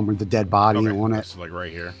the one with the dead body on it. So like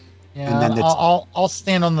right here. Yeah, and then it's- I'll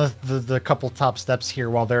stand on the couple top steps here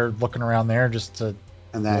while they're looking around there, just to.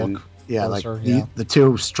 And then Look yeah, closer, like yeah. the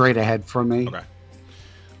 2 straight ahead from me. Okay.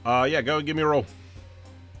 Yeah. Go give me a roll.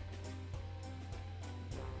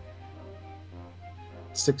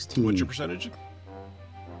 16. What's your percentage?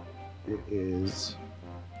 It is.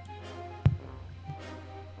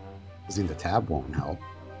 Using the tab won't help.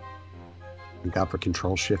 We got for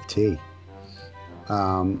Control Shift T.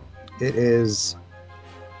 It is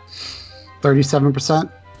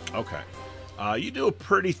 37%. Okay. You do a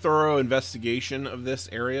pretty thorough investigation of this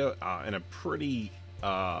area in a pretty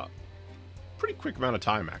quick amount of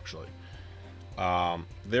time, actually.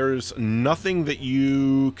 There's nothing that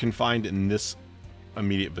you can find in this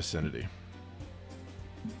immediate vicinity.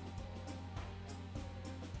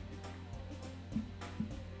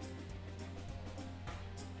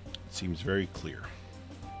 It seems very clear.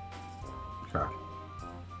 Okay.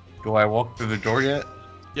 Do I walk through the door yet?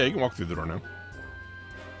 Yeah, you can walk through the door now.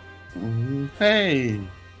 Hey.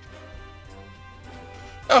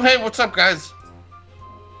 Oh, hey, what's up, guys?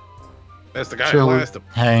 That's the guy who Chilling. last him.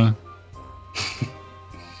 Hey.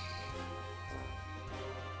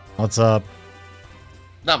 What's up?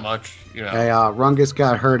 Not much, you know. Hey, Rungus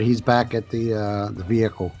got hurt. He's back at the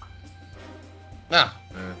vehicle. Ah,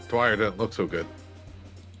 Dwyer doesn't look so good.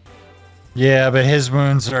 Yeah, but his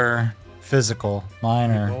wounds are physical.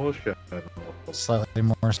 Mine are Oh, shit. slightly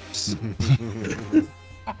more.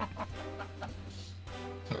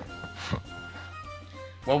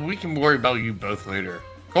 well, we can worry about you both later.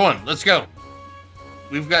 Go on, let's go.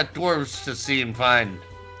 We've got dwarves to see and find.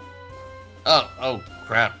 Oh,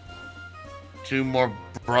 crap. 2 more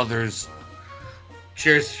brothers.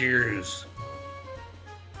 Cheers.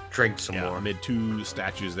 Drink some Yeah, more. amid 2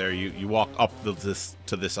 statues there, you walk up to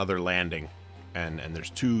this other landing, and there's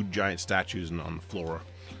 2 giant statues on the floor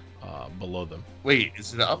below them. Wait,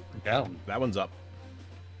 is it up or down? That one's up.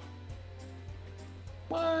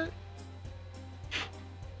 What?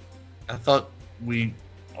 I thought we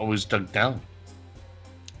always dug down.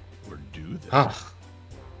 Or do this. Huh.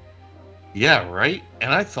 Yeah, right?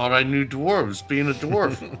 And I thought I knew dwarves, being a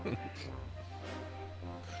dwarf.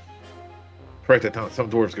 Right that time, some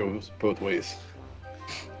dwarves go both ways.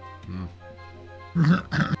 You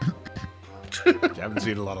haven't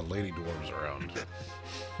seen a lot of lady dwarves around.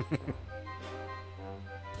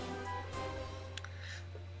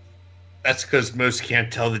 That's because most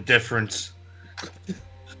can't tell the difference.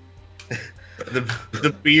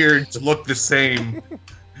 the beards look the same.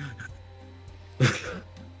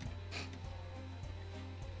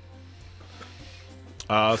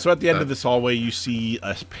 So at the end of this hallway, you see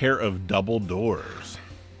a pair of double doors,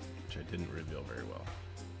 which I didn't reveal very well.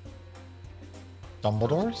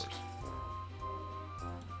 Dumbledore's?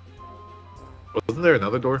 Wasn't there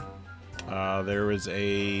another door? There is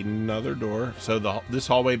another door. So this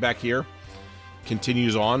hallway back here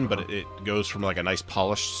continues on, but it goes from like a nice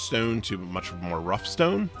polished stone to much more rough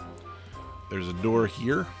stone. There's a door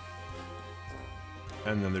here,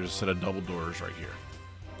 and then there's a set of double doors right here.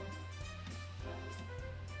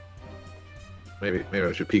 Maybe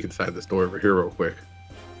I should peek inside this door over here real quick.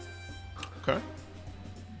 Okay.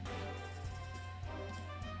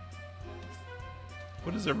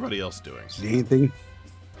 What is everybody else doing? See anything?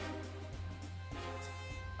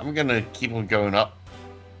 I'm gonna keep on going up.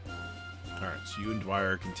 All right, so you and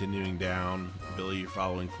Dwyer are continuing down. Billy, you're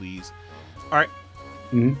following, please. All right.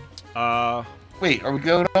 Mhm. Wait, are we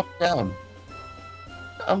going up or down?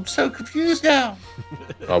 I'm so confused now.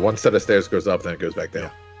 One set of stairs goes up, then it goes back down.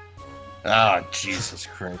 Ah, Jesus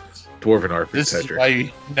Christ. Dwarven This is architecture. why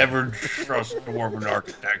you never trust dwarven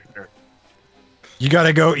architecture. You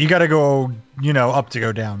gotta go, up to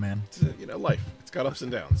go down, man. It's, life. It's got ups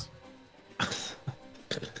and downs.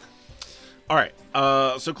 All right.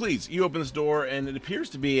 So, Cleese, you open this door, and it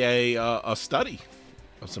appears to be a study.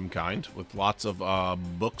 of some kind with lots of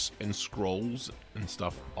books and scrolls and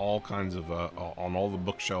stuff, all kinds of on all the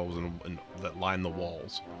bookshelves and that line the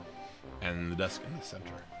walls, and the desk in the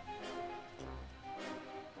center.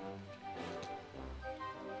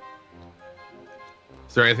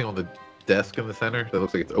 Is there anything on the desk in the center that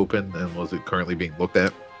looks like it's open, and was it currently being looked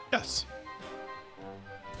at? Yes.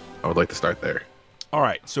 I would like to start there. All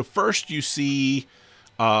right. So first, you see,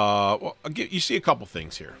 you see a couple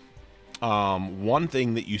things here. One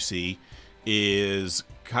thing that you see is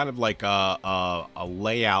kind of like a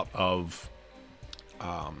layout of,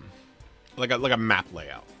 like a map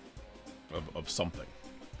layout of something.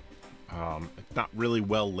 It's not really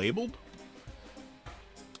well labeled,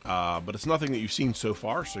 but it's nothing that you've seen so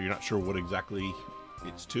far, so you're not sure what exactly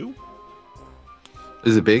it's to.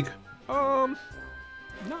 Is it big?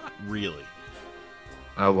 Not really.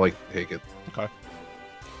 I would like to take it. Okay.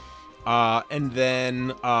 And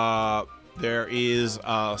then there is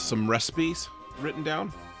some recipes written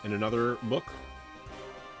down in another book.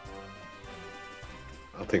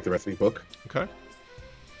 I'll take the recipe book. Okay.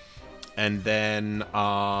 And then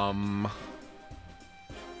outside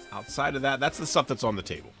of that, that's the stuff that's on the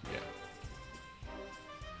table. Yeah.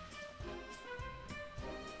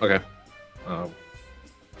 Okay. All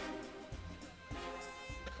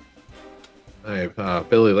right,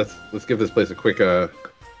 Billy. Let's give this place a quick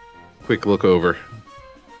look over.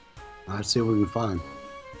 Let's see what we can find.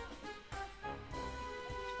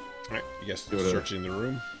 All right. You guys Give it a- searching the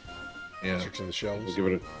room, Yeah. searching the We'll shelves. give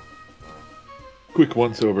it a quick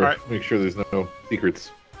once over. All right. Make sure there's no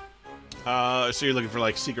secrets. So you're looking for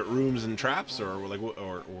like secret rooms and traps, or like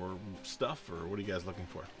or stuff, or what are you guys looking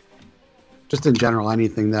for? Just in general,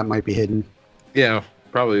 anything that might be hidden. Yeah,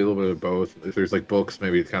 probably a little bit of both. If there's like books,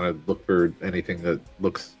 maybe kind of look for anything that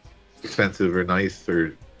looks expensive or nice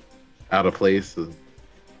or out of place. And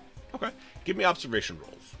Okay. Give me observation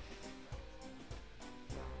rolls.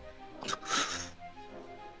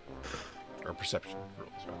 Or perception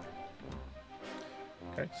rolls, rather.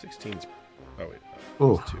 Okay, 16's... Oh, wait.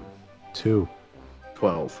 Oh, It's 2. 2.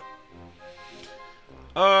 12.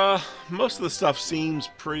 Most of the stuff seems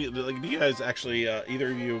pretty... Like, do you guys actually,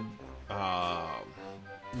 either of you,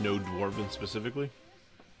 know Dwarven specifically?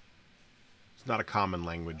 It's not a common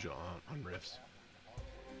language on Rifts.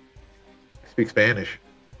 Speak Spanish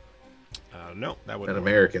No, that and wouldn't work.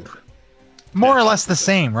 American. More or less the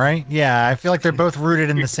same, right? Yeah, I feel like they're both rooted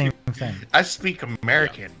in the same thing. I speak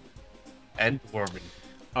American and Dwarven.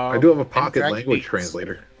 I do have a pocket drag language beats.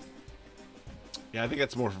 translator. Yeah, I think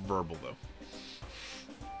that's more verbal, though.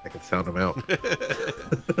 I can sound them out.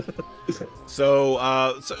 So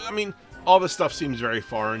I mean, all this stuff seems very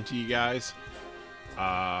foreign to you guys.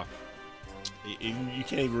 You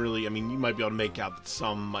can't even really. I mean, you might be able to make out that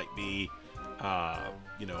some might be,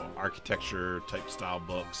 architecture type style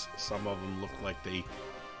books. Some of them look like they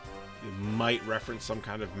might reference some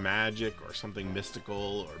kind of magic or something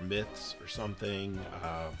mystical or myths or something.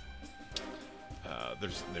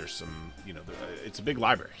 There's some, it's a big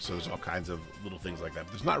library, so there's all kinds of little things like that.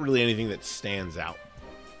 But there's not really anything that stands out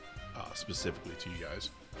specifically to you guys.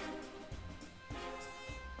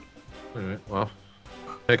 All right, well,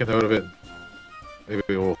 make a note of it. Maybe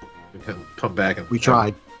we can come back and We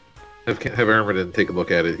tried. have Ermiden take a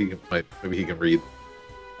look at it. Maybe he can read.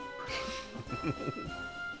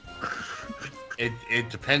 It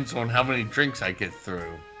depends on how many drinks I get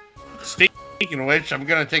through. Speaking of which, I'm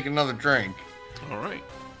gonna take another drink. All right.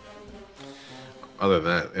 Other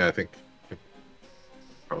than that, yeah, I think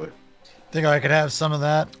probably. Think I could have some of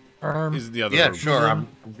that? Is the other Yeah, room. sure. I'm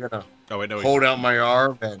gonna Oh wait, no. hold out my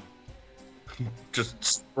arm and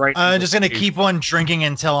just right. I'm just gonna keep on drinking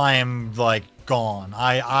until I am like gone.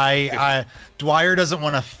 Dwyer doesn't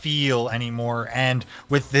want to feel anymore, and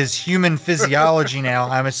with his human physiology now,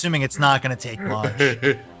 I'm assuming it's not gonna take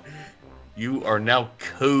much. You are now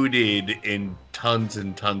coated in tons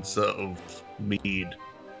and tons of mead.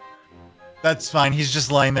 That's fine. He's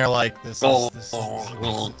just laying there like this. Are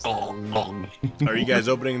you guys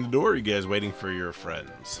opening the door? Or are you guys waiting for your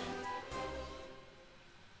friends?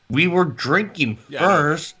 We were drinking Yeah,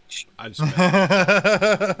 first. I just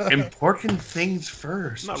Important things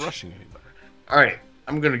first. I'm not rushing anybody. All right,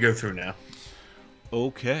 I'm gonna go through now.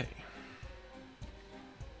 Okay.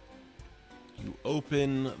 You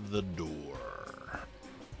open the door.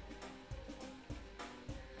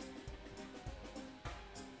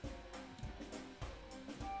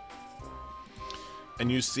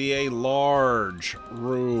 And you see a large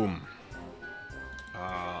room.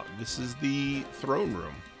 This is the throne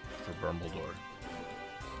room for Bumbledore.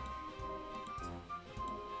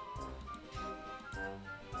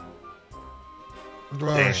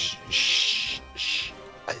 Shh.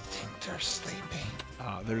 I think they're sleeping.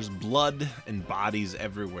 There's blood and bodies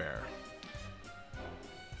everywhere.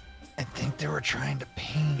 I think they were trying to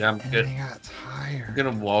paint, Yeah, and they got tired. I'm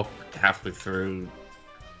gonna walk halfway through,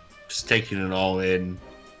 just taking it all in,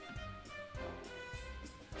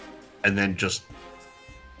 and then just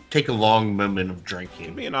take a long moment of Give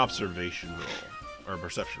drinking. me an observation roll or a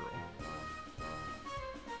perception roll.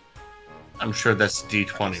 I'm sure that's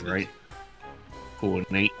D20, right? Cool,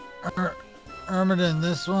 and 8. Armadin,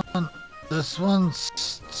 this one's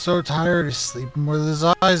so tired he's sleeping with his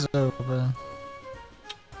eyes open.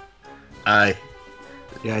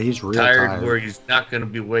 Yeah, he's real Tired where he's not gonna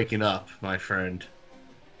be waking up, my friend.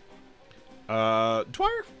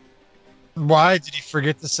 Dwyer? Why? Did he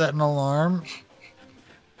forget to set an alarm?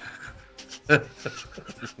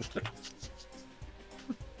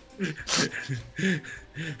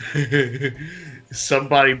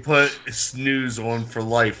 Somebody put snooze on for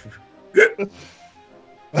life.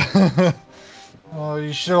 Well,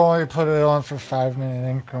 you should only put it on for 5-minute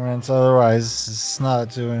increments, otherwise it's not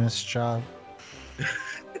doing its job.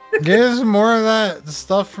 Get us more of that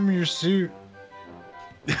stuff from your suit.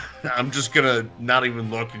 I'm just gonna not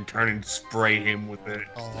even look and turn and spray him with it.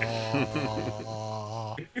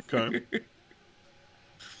 Oh. Okay.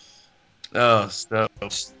 Oh, so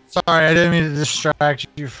Sorry, I didn't mean to distract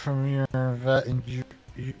you from your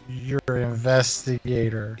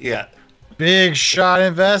investigator. yeah, Big shot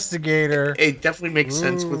investigator. it definitely makes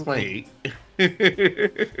sense with my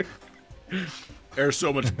 8. There's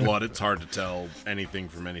so much blood, it's hard to tell anything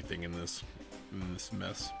from anything in this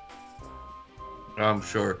mess. I'm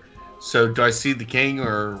sure. So, do I see the king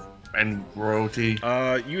and royalty?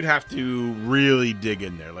 You'd have to really dig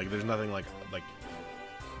in there. Like, there's nothing like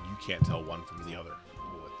you can't tell one from the other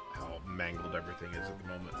with how mangled everything is at the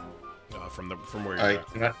moment. From where you're All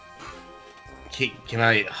right, can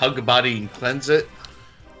I hug a body and cleanse it?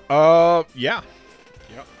 at. Yeah.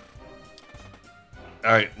 Yep.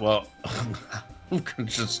 All right. Well, I'm gonna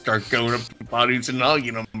just start going up to bodies and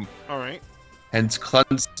hugging them, All right. hence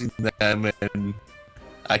cleansing them, and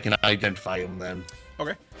I can identify them then.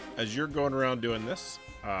 Okay. As you're going around doing this,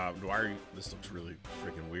 Dwyer, this looks really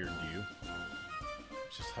freaking weird to you.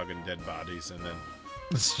 Just hugging dead bodies and then.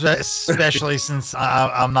 Especially since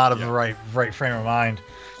I'm not of the right frame of mind.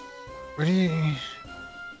 What do you?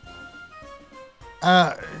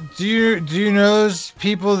 Do you know those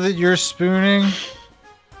people that you're spooning?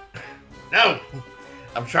 No,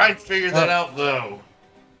 I'm trying to figure that out though.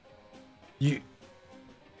 You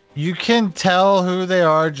can tell who they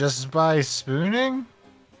are just by spooning?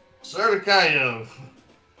 Sort of, kind of.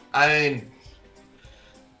 I mean,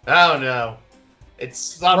 I don't know.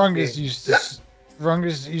 It's not. Rungus used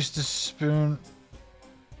to spoon.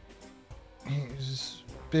 He was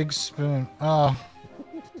a big spoon. Oh.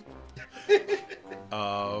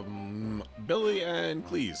 Billy and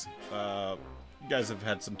Cleese, you guys have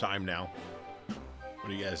had some time now. What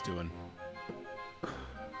are you guys doing?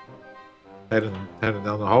 Heading down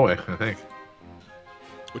the hallway, I think.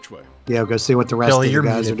 Which way? Yeah, go see what the rest Billy, of you're the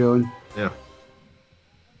guys muted. are doing. Yeah.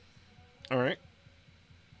 All right.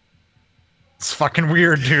 It's fucking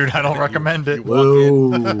weird, dude. I don't recommend You it. walk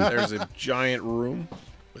in, Whoa. there's a giant room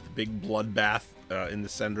with a big bloodbath in the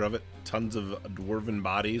center of it. Tons of dwarven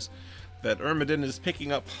bodies that Ermidon is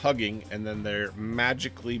picking up, hugging, and then they're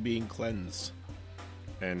magically being cleansed.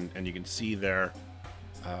 And you can see their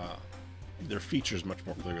features much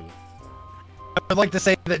more clearly. I would like to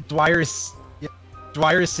say that Dwyer is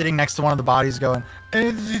sitting next to one of the bodies going,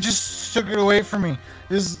 and he just took it away from me.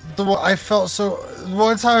 I felt so.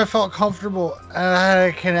 One time I felt comfortable and I had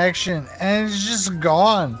a connection, and it's just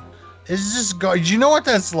gone. It's just gone. Do you know what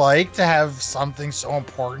that's like to have something so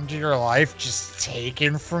important to your life just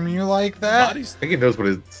taken from you like that? Body's, I think he knows what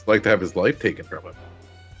it's like to have his life taken from him.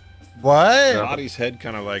 What? body's head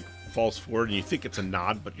kind of like falls forward, and you think it's a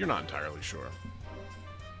nod, but you're not entirely sure.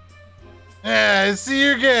 Yeah, see,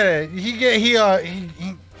 you get it. He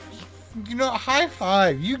you know, high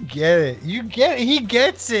five. You get it. He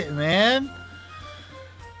gets it, man.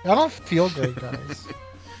 I don't feel good, guys.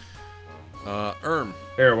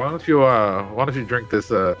 Here, why don't you drink this?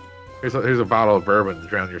 Here's a bottle of bourbon to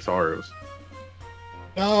drown your sorrows.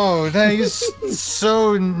 Oh, that is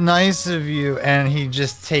so nice of you. And he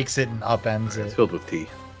just takes it and upends It's it. filled with tea.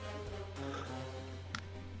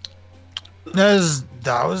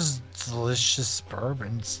 That was delicious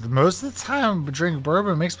bourbon. Most of the time, drinking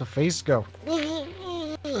bourbon makes my face go.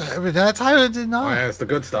 But that time it did Oh not. yeah, it's the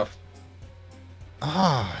good stuff.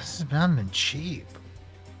 Oh, this has been cheap.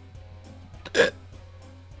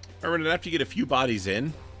 Ermidon, after you get a few bodies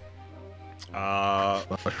in,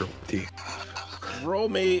 Mushroom tea. roll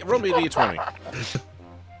me a d20.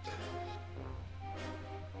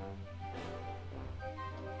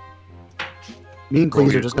 Me and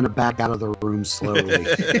Cleese are just going to back out of the room slowly.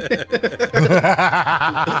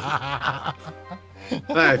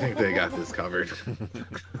 I think they got this covered.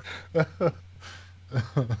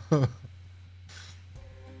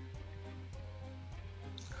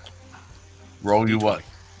 Roll you what?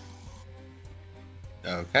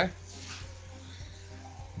 Okay.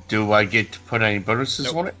 Do I get to put any bonuses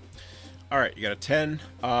Nope. on it? All right, you got a 10.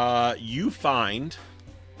 You find,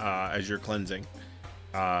 as you're cleansing,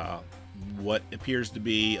 what appears to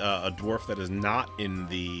be a dwarf that is not in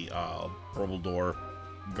the purple door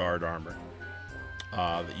guard armor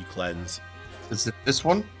that you cleanse. Is it this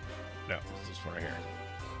one? No, it's this one right here.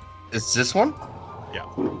 It's this one? Yeah,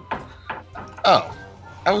 Oh,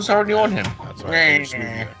 I was already on him. that's why I just moved you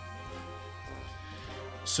there.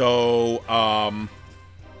 So,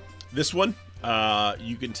 this one,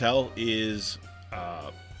 you can tell is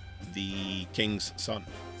the king's son.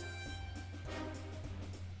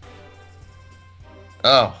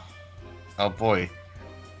 Oh boy.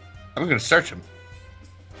 I'm gonna search him.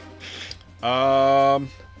 I'm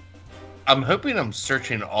hoping I'm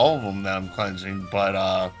searching all of them that I'm cleansing,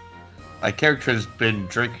 but my character has been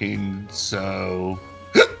drinking, so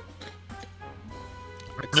I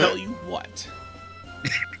tell you what.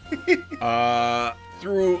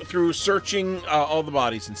 Through searching all the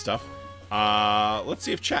bodies and stuff, let's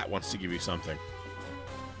see if chat wants to give you something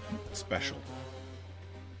special.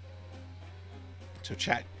 So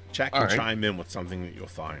chat can All right. chime in with something that you'll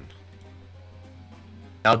find.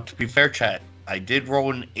 now to be fair, chat, I did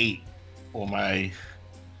roll an 8 on my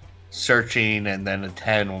searching and then a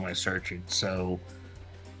 10 on my searching, so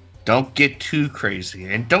don't get too crazy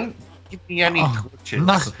and don't give me any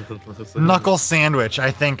glitches. Knuckle sandwich,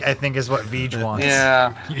 I think is what Veej wants.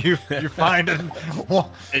 Yeah, You find it.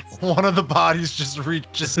 One of the bodies just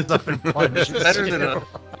reaches up and punches. better than a.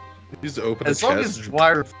 You just open As the long chest. as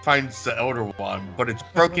Dwyer finds the Elder Wand, but it's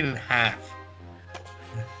broken in half.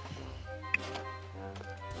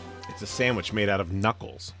 It's a sandwich made out of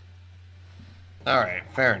knuckles. Alright,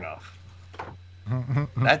 fair enough.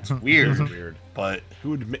 That's weird, Weird. but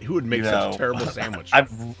Who would make You such know, a terrible sandwich?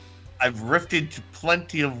 I've rifted to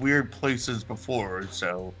plenty of weird places before,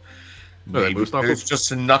 so Oh, they maybe moose there's knuckles?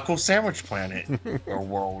 just a knuckle sandwich planet or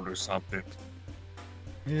world or something.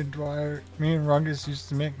 Me and Rungus used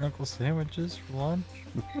to make knuckle sandwiches for lunch.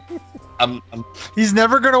 I'm He's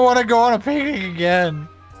never gonna want to go on a picnic again.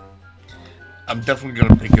 I'm definitely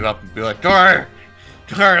gonna pick it up and be like, Dwyer,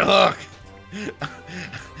 look,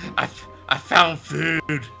 I found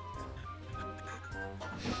food.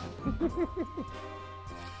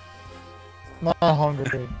 Not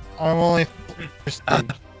hungry. I'm only thirsty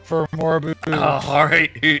for more booze. All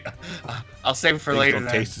right, I'll save it for Things later. don't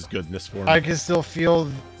Then. taste as good in this form. I can still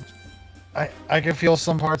feel. I can feel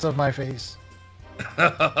some parts of my face.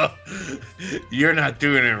 You're not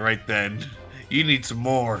doing it right then. You need some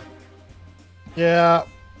more. Yeah.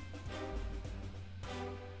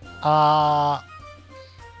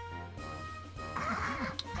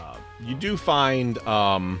 You do find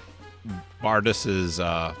Bardus's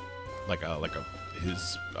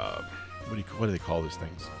his what do they call those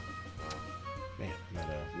things? Man, I'm at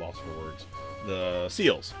a loss for words. The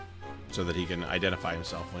seals, so that he can identify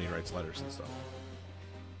himself when he writes letters and stuff.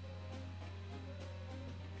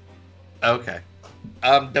 Okay,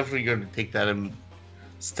 I'm definitely going to take that and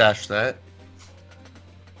stash that.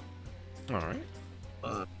 All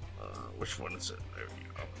right. Which one is it? There we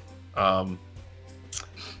go.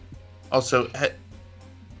 Also,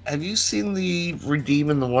 have you seen the Redeem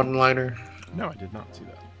in the one-liner? No, I did not see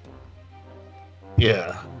that.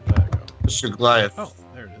 Yeah, Where did that go? Mr. Goliath. Oh,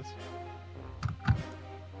 there it is.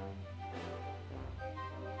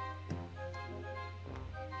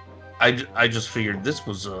 I just figured this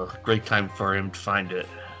was a great time for him to find it.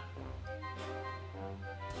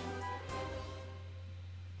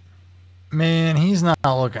 Man, he's not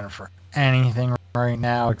looking for anything right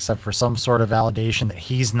now except for some sort of validation that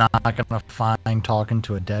he's not gonna find talking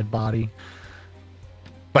to a dead body.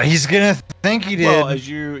 But he's gonna think he did. Well, as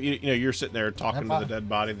you're sitting there talking to the dead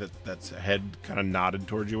body that's head kind of nodded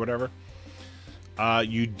towards you, whatever.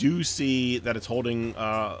 You do see that it's holding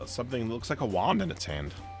something that looks like a wand in its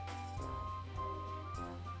hand.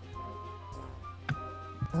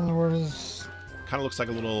 What is? Kind of looks like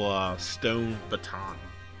a little stone baton.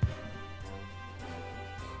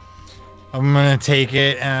 I'm gonna take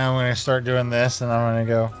it and I'm gonna start doing this and I'm gonna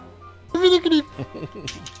go.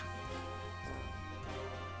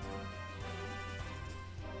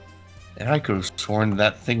 And I could have sworn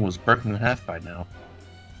that thing was broken in half by now.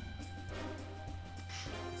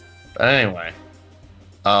 But anyway,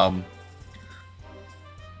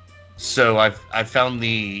 so I found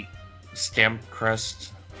the stamp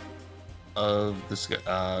crest of this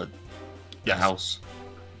the Yes. house?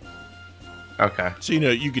 Okay. So,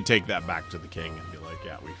 you could take that back to the king and be like,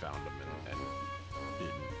 yeah, we found him. And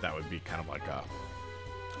that would be kind of like a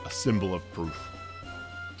symbol of proof.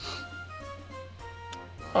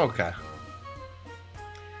 Okay.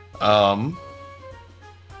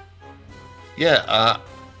 Yeah,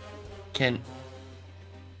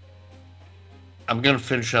 I'm gonna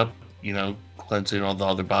finish up, cleansing all the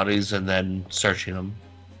other bodies and then searching them.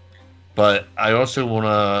 But I also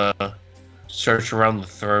wanna search around the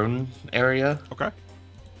throne area Okay.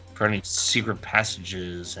 for any secret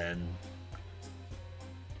passages and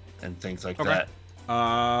things like Okay. that.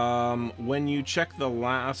 When you check the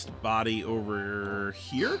last body over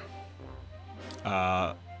here,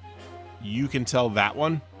 you can tell that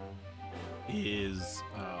one is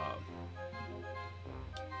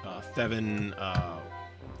Thevin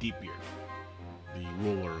Deepbeard, the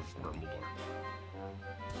ruler of Burmuldor.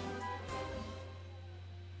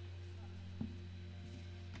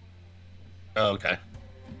 Okay.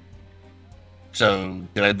 So,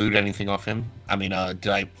 did I loot anything off him? I mean, did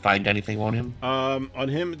I find anything on him? On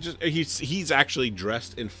him, just he's actually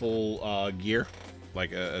dressed in full gear,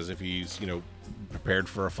 like as if he's prepared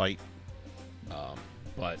for a fight.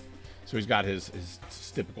 But so he's got his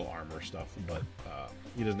typical armor stuff, but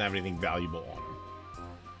he doesn't have anything valuable on him.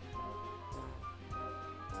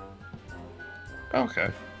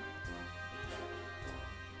 Okay.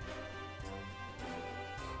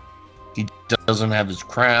 He doesn't have his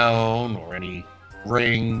crown or any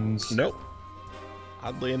rings. Nope.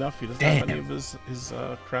 Oddly enough, he doesn't have any of his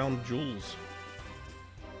crown jewels.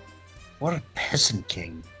 What a peasant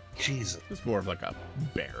king. Jesus. It's more of like a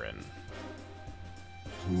baron.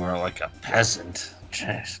 More like a peasant.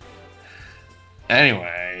 Jeez.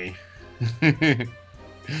 Anyway.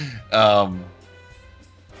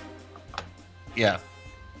 Yeah.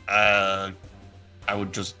 I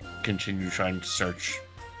would just continue trying to search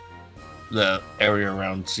the area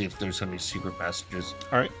around, see if there's any secret passages.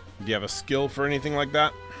 All right. Do you have a skill for anything like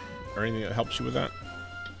that, or anything that helps you with that?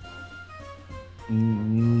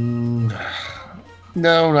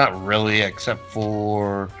 No, not really, except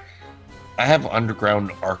for I have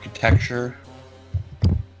underground architecture,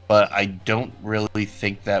 but I don't really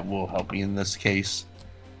think that will help me in this case.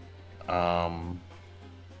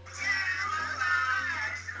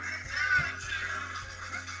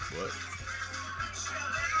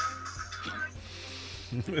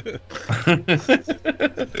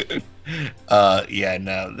 Yeah,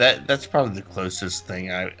 no, that's probably the closest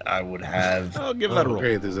thing I would have. I'll give that a roll.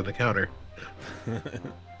 Great, there's an encounter.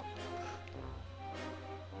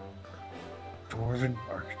 Dwarven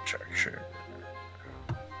architecture.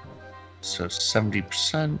 So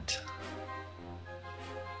 70%.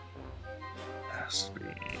 Has to be.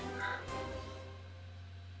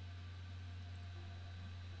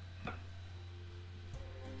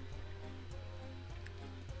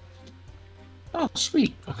 Oh,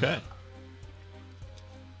 sweet. Okay.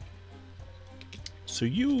 So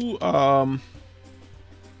you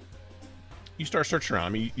start searching around. I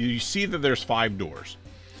mean, you see that there's 5 doors,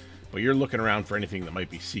 but you're looking around for anything that might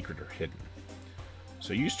be secret or hidden.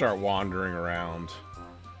 So you start wandering around,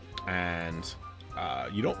 and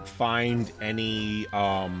you don't find any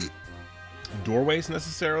doorways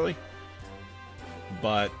necessarily.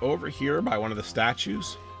 But over here by one of the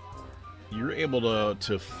statues, you're able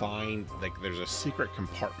to find, like, there's a secret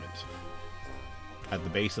compartment at the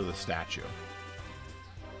base of the statue.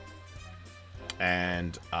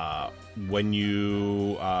 And when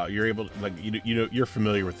you're able to, like, you're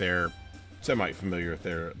familiar with semi-familiar with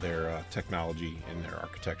their technology and their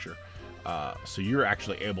architecture. So you're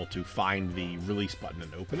actually able to find the release button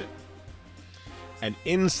and open it. And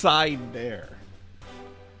inside there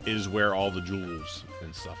is where all the jewels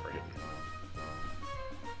and stuff are hidden.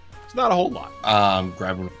 It's not a whole lot,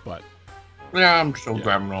 Grabbing. but Yeah, I'm still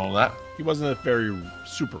grabbing all that. he wasn't very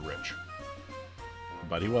super rich.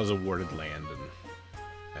 But he was awarded land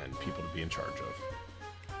and people to be in charge of.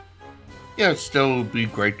 Yeah, it still would be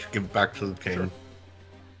great to give back to the king. Sure.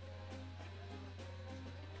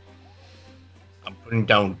 I'm putting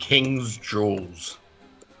down king's jewels.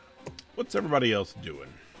 What's everybody else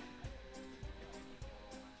doing?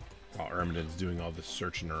 While Ermidon's doing all this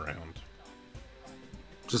searching around.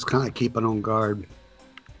 Just kind of keeping on guard.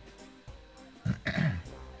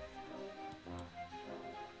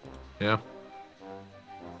 Yeah.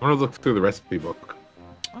 I want to look through the recipe book.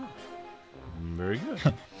 Very good.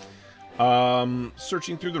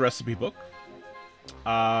 Searching through the recipe book,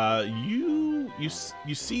 you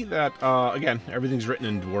see that again, everything's written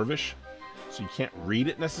in Dwarvish, so you can't read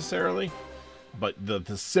it necessarily. but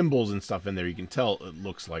the symbols and stuff in there, you can tell it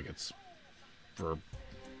looks like it's for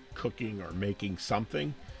cooking or making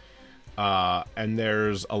something. And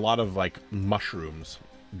there's a lot of like mushrooms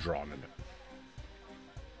drawn in it.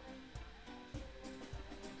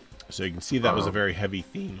 So you can see that was a very heavy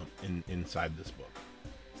theme inside this book.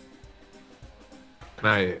 Can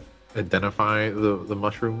I identify the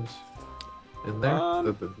mushrooms in there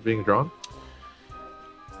that's being drawn?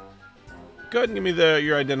 Go ahead and give me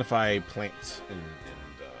your identify plants and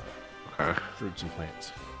Okay. fruits and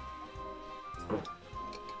plants.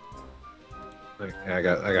 I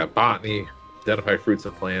got botany, identify fruits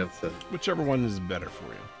and plants, and Whichever one is better for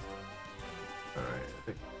you. all right. I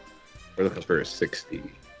think we're looking for a 60.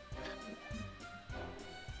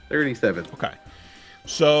 37. Okay.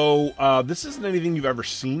 So this isn't anything you've ever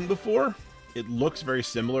seen before. It looks very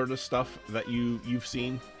similar to stuff that you've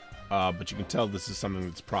seen, but you can tell this is something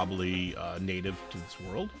that's probably native to this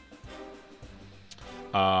world.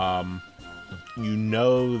 You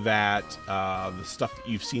know that the stuff that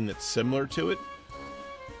you've seen that's similar to it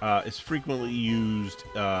is frequently used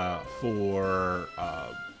for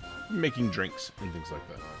making drinks and things like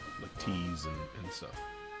that, like teas and stuff.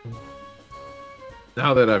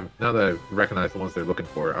 Now that I've recognized the ones they're looking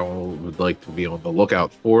for, I would like to be on the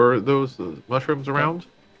lookout for those mushrooms around,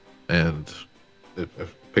 and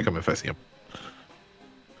pick them if I see them.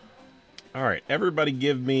 All right, everybody,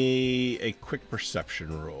 give me a quick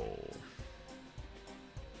perception roll.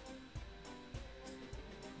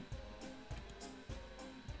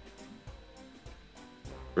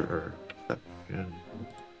 For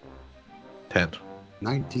 10.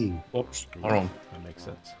 19. Oops, hold on. That makes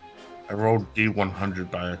sense. I rolled D100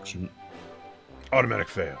 by accident. Automatic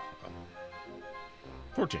fail.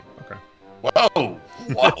 14. Okay. Whoa!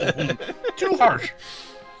 Whoa! Too harsh.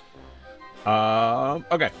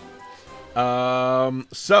 Okay.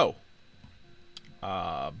 So,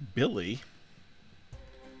 Billy,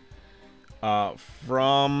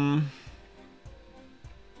 from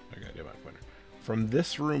I gotta do my pointer. From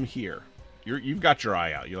this room here, you've got your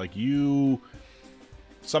eye out. You're like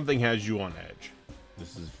something has you on edge.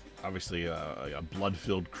 This is obviously a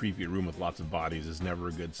blood-filled, creepy room with lots of bodies. Is never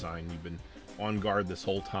a good sign. You've been on guard this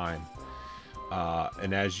whole time.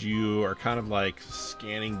 And as you are kind of like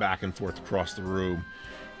scanning back and forth across the room,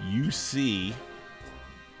 you see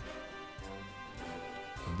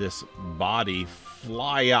this body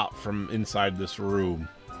fly out from inside this room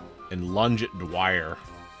and lunge at Dwyer,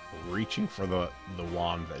 reaching for the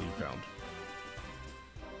wand that he found.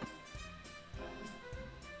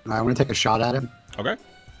 I want to take a shot at him. Okay.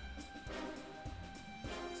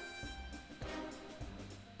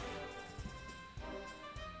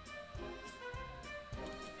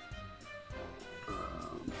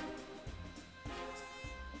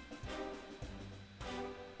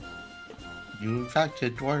 You in fact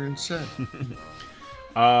hit Dwyer instead.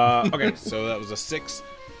 Okay, so that was a 6.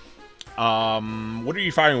 What are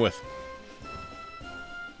you firing with?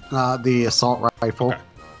 The assault rifle.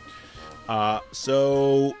 Okay.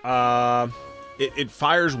 It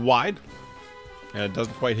fires wide, and it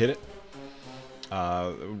doesn't quite hit it.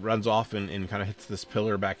 It runs off and kind of hits this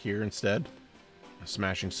pillar back here instead,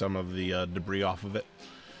 smashing some of the debris off of it.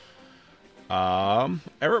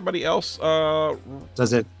 Everybody else,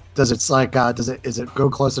 Does it go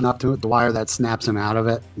close enough to the wire that snaps him out of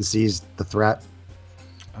it and sees the threat?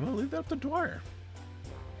 I'm gonna leave that up to Dwyer.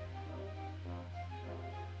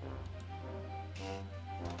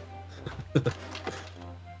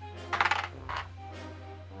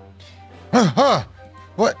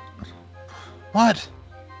 What? What?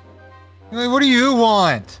 What do you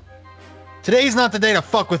want? Today's not the day to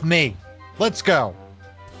fuck with me. Let's go.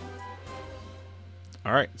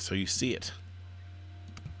 All right, so you see it.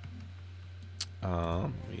 Let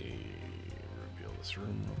me reveal this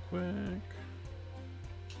room real quick.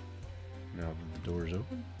 Now that the door's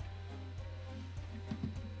open.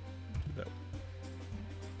 That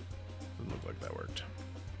doesn't look like that worked.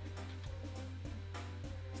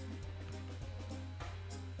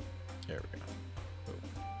 There we go. Boom.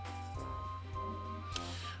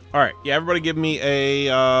 All right, yeah. Everybody, give me a.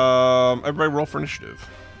 Everybody, roll for initiative.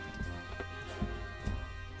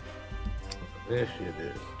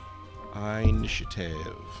 Initiative.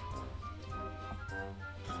 Initiative.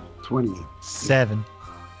 20. 7.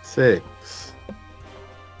 6.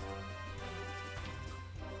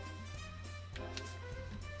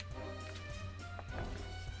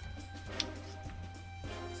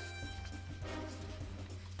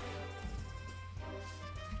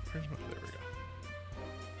 Where's my, there we go.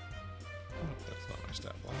 Oh, that's not my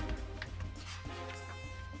stat block.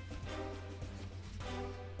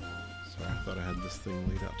 Sorry, I thought I had this thing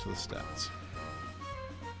laid out to the stats.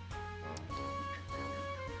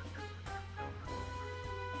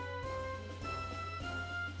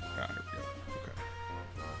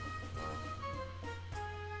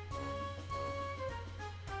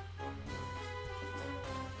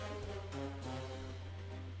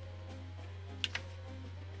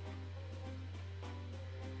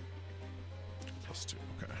 +2.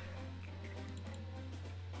 Okay.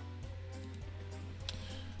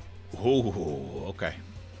 Oh, okay.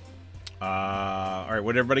 All right.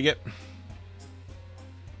 What did everybody get?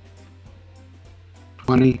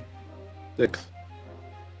 20. 6.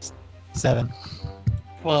 7.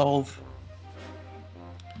 12.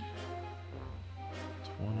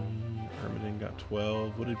 20. Armadin got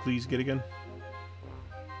 12. What did Cleese get again?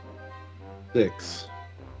 6.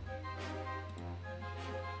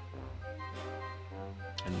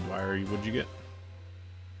 And Dwyer, what'd you get?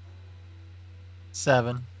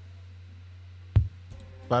 7.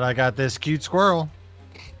 But I got this cute squirrel.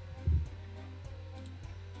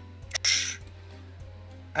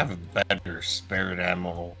 I have a better spirit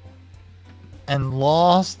animal. And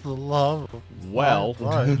lost the love of Well,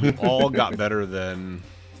 my life. you all got better than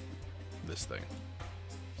this thing.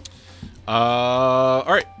 All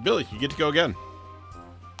right, Billy, you get to go again.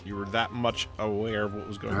 You were that much aware of what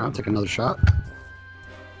was going I'll on. take another shot.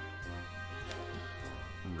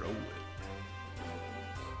 Roll it.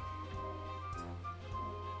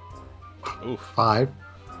 Oof. 5.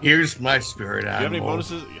 Here's my spirit Do you have any animal.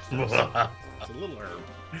 bonuses? Yes, there's it's a little herb.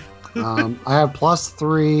 I have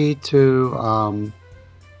 +3 to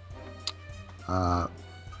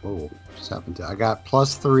I got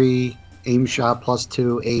 +3 aim shot,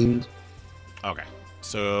 +2 aimed. Okay.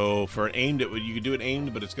 So for an aimed, you could do it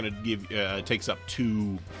aimed, but it's going to give it takes up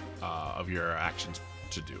 2 of your actions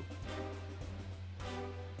to do.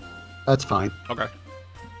 That's fine. Okay.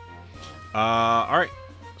 All right.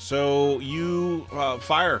 So you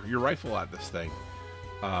fire your rifle at this thing.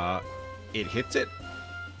 It hits it,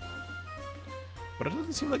 but it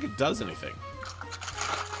doesn't seem like it does anything.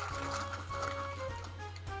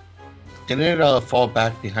 Didn't it fall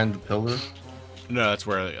back behind the pillar? No, that's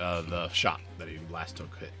where the shot that he last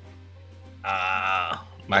took hit.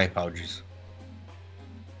 My apologies.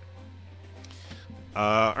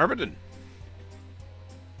 Armadin,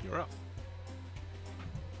 you're up.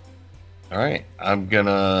 All right, I'm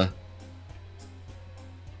gonna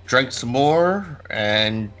drink some more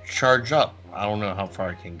and charge up. I don't know how far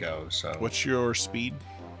I can go, so What's your speed?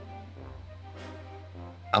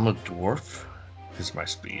 I'm a dwarf. Is my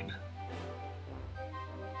speed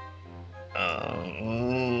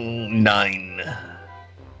 9?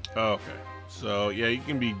 Okay. So yeah, you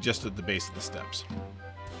can be just at the base of the steps.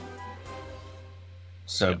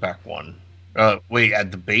 So Yep. back 1. Wait,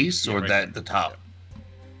 at the base Yeah, or right that there. the top?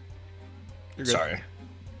 You're good. Sorry.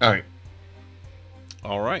 All right.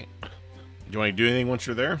 All right. Do you want to do anything once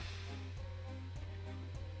you're there?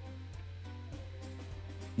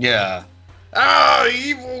 Yeah. Oh,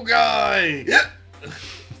 evil guy.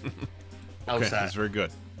 How's Okay, that? that's very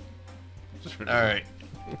good. All right.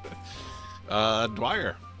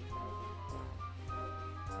 Dwyer.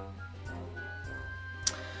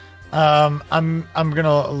 I'm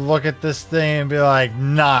gonna look at this thing and be like,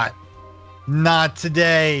 not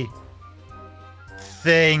today,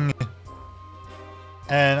 thing.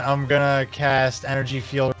 And I'm gonna cast energy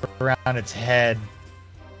field around its head,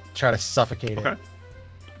 try to suffocate Okay. it.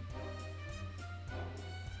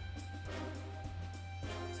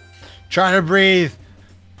 Try to breathe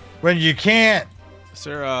when you can't. Is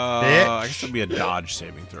there Bitch. I guess it'll be a dodge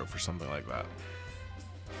saving throw for something like that.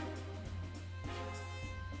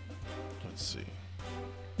 Let's see.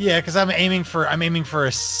 Yeah, because I'm aiming for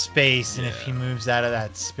a space, and if he Yeah. moves out of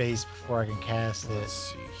that space before I can cast it. Let's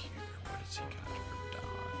see here. What does he got for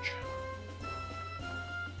dodge?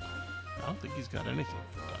 I don't think he's got anything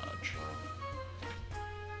for dodge.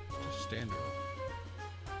 Just standard.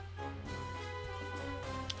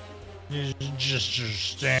 Just your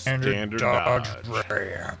standard dodge.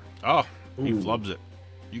 Ram. Oh, he Ooh. flubs it.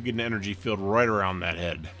 You get an energy field right around that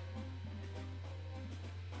head.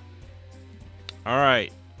 All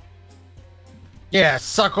right. Yeah,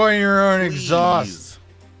 suck on your own exhaust.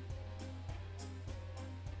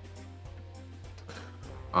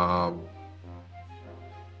 I'm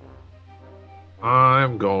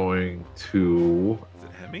going to Is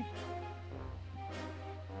it Hemi?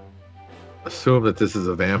 assume that this is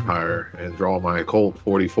a vampire and draw my Colt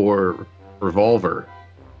 44 revolver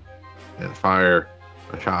and fire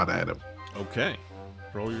a shot at him. Okay.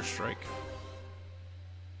 Roll your strike.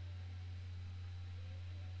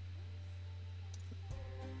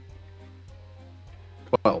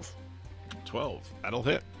 12. 12. That'll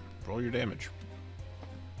hit. Roll your damage.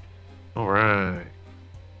 All right.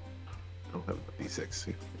 I don't have a D6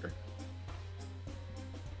 here.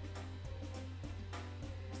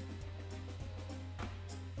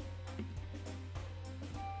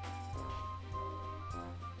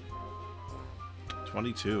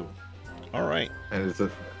 $22. All right. And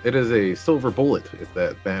it is a silver bullet, if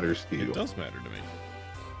that matters to you. It does matter to me.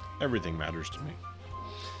 Everything matters to me.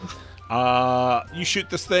 You shoot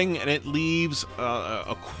this thing, and it leaves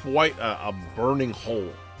quite a burning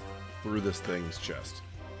hole through this thing's chest.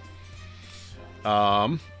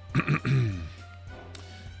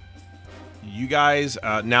 You guys,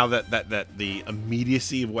 now that the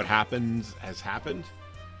immediacy of what happens has happened,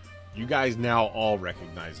 you guys now all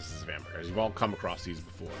recognize this as vampires. You've all come across these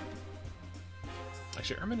before.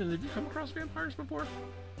 Actually, Ermin, have you come across vampires before?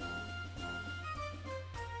 I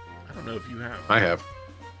don't know if you have. I have.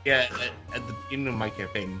 Yeah, at the beginning of my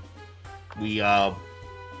campaign, we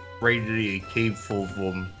raided a cave full of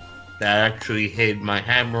them that actually hid my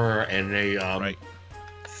hammer and a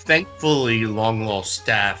thankfully long lost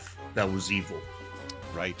staff that was evil.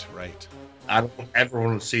 Right. I don't ever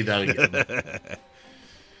want to see that again.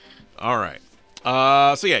 All right.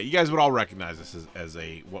 So yeah, you guys would all recognize this as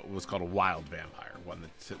a what was called a wild vampire, one that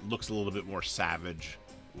looks a little bit more savage,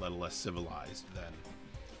 a little less civilized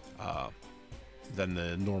than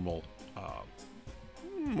the normal,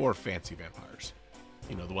 more fancy vampires.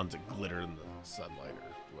 You know, the ones that glitter in the sunlight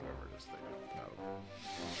or whatever it is they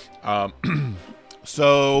do.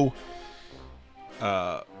 So,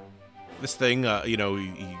 this thing, you know,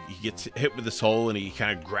 he gets hit with this hole and he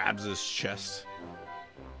kind of grabs his chest.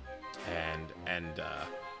 And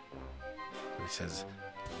he says,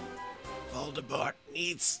 Voldemort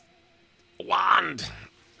needs a wand.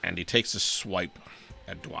 And he takes a swipe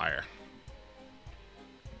at Dwyer.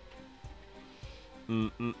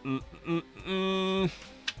 There's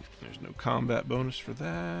no combat bonus for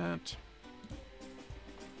that.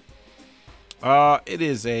 It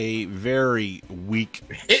is a very weak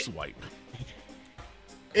swipe.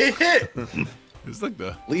 It hit. It's like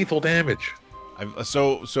the Lethal damage.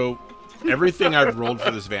 So everything I've rolled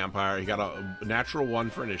for this vampire, he got a natural 1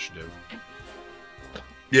 for initiative.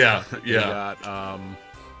 Yeah. He got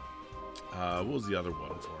what was the other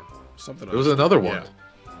one for? Something else. There was another one.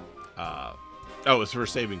 Yeah. Oh, it was for a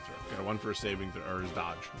saving throw. Got a 1 for a saving throw, or his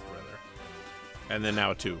dodge, rather. And then now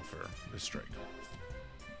a 2 for his strike.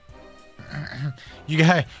 You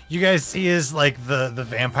guys see his like the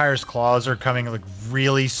vampire's claws are coming like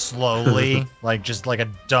really slowly, like just like a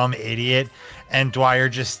dumb idiot, and Dwyer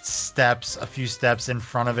just steps a few steps in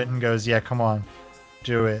front of it and goes, "Yeah, come on,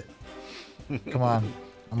 do it. Come on,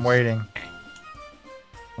 I'm waiting.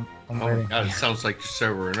 I'm Oh waiting." my god, it sounds like you're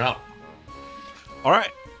sobering up. All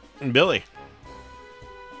right, and Billy.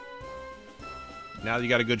 Now you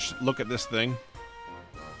got a good look at this thing.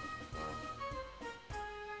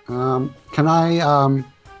 Can I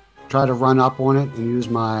try to run up on it and use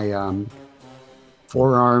my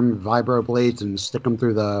forearm vibro blades and stick them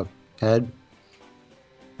through the head?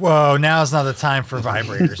 Whoa, now's not the time for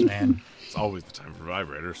vibrators, man. It's always the time for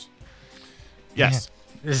vibrators. Yes.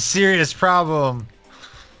 There's a serious problem.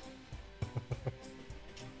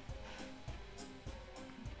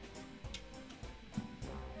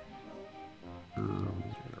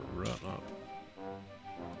 Run up.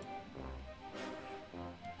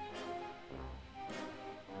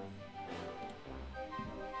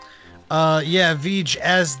 Yeah, Veej,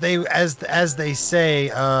 as they say,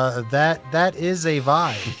 that is a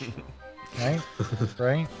vibe. Right?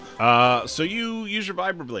 So you use your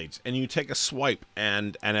vibroblades and you take a swipe,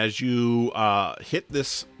 and as you hit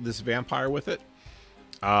this vampire with it,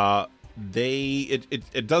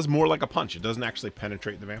 it does more like a punch. It doesn't actually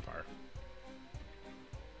penetrate the vampire.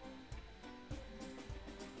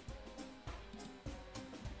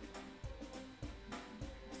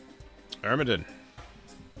 Armadin.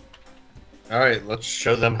 All right, let's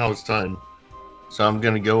show them how it's done. So I'm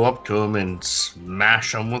gonna go up to him and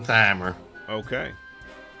smash him with the hammer. Okay.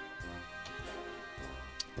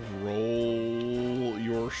 Roll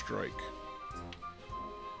your strike.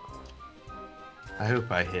 I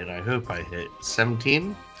hope I hit.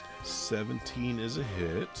 17? 17 is a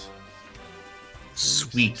hit.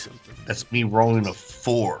 Sweet. That's me rolling a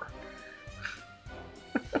 4.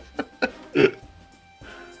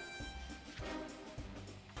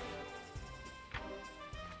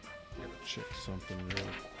 Check something real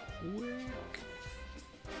quick.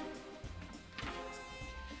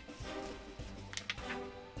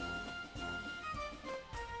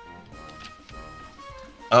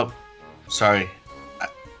 Oh, sorry.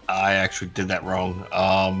 I actually did that wrong.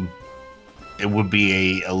 It would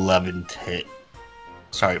be a 11 to hit.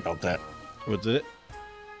 Sorry about that. What's it?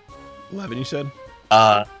 11, you said?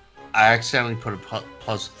 I accidentally put a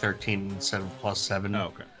plus 13 instead of plus 7. Oh,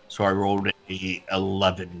 okay. So I rolled a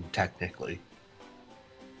 11 technically.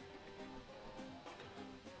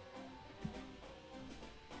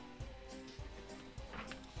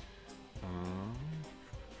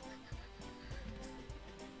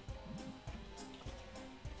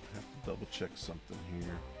 double check something here.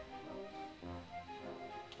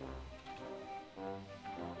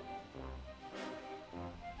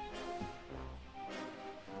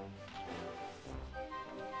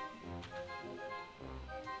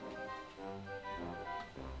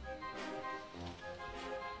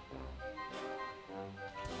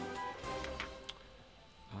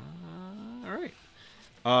 All right.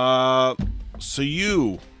 So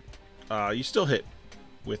you still hit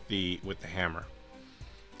with the hammer.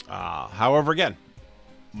 However, again,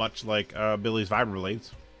 much like Billy's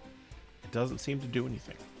vibroblades, it doesn't seem to do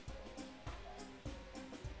anything.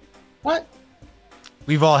 What?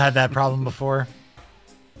 We've all had that problem before.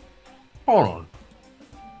 Hold on.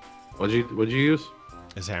 What'd you use?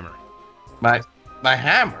 His hammer. My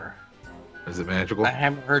hammer. Is it magical? My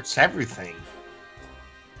hammer hurts everything.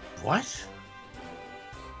 What?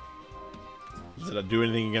 Does it do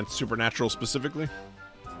anything against supernatural specifically?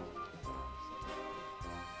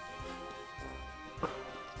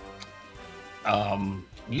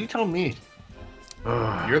 You tell me.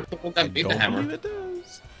 You're the one that made the hammer. It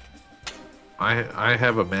does. I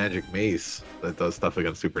have a magic mace that does stuff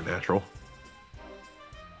against supernatural.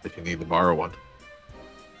 If you need to borrow one.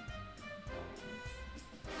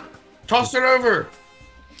 Toss it over.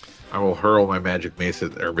 I will hurl my magic mace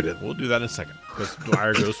at Ermidon. We'll do that in a second, because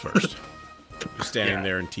Dwyer goes first. You're standing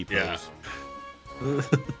there in T-pose. Yeah.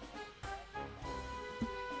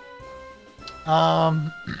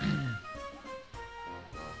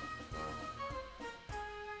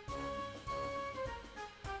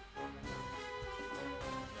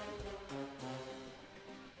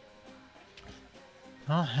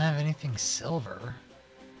 I don't have anything silver.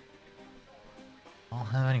 I don't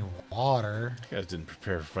have any water. You guys didn't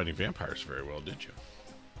prepare for fighting vampires very well, did you?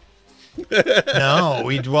 No,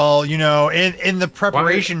 well, you know, in the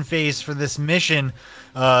preparation phase for this mission,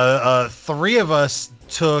 3 of us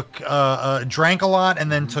drank a lot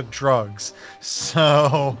and then took drugs.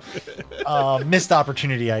 So, missed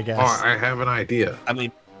opportunity, I guess. Oh, I have an idea. I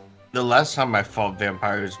mean, the last time I fought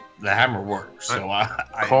vampires, the hammer worked. So I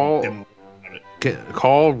Call didn't-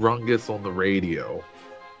 call Rungus on the radio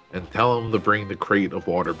and tell him to bring the crate of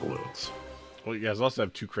water balloons. Well, you guys also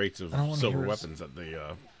have 2 crates of I don't wanna silver hear his- weapons that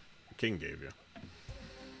the king gave you.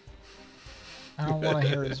 I don't want to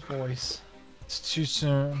hear his voice. It's too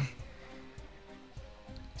soon.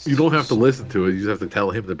 You don't have to listen to it. You just have to tell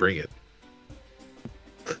him to bring it.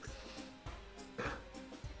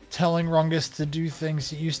 Telling Rungus to do things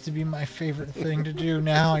that used to be my favorite thing to do.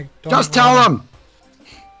 Now I don't. Just tell him.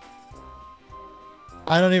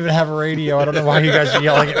 I don't even have a radio. I don't know why you guys are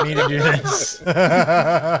yelling at me to do this.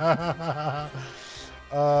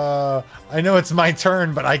 I know it's my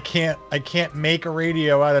turn, but I can't make a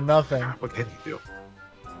radio out of nothing. What can you do?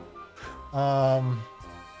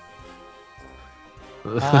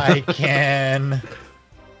 I can.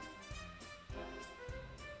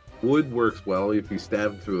 Wood works well if you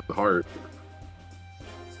stab him through the heart.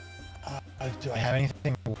 Do I have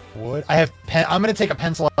anything wood? I have pen. I'm gonna take a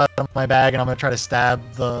pencil out of my bag and I'm gonna try to stab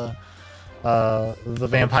the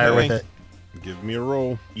vampire Okay. with it. Give me a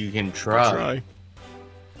roll. You can I'll try. try.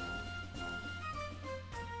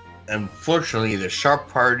 Unfortunately, the sharp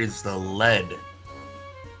part is the lead,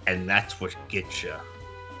 and that's what gets you.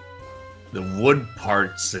 The wood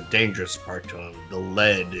part's the dangerous part to him. The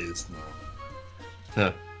lead is.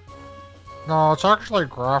 Huh. No, it's actually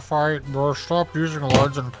graphite. Bro, stopped using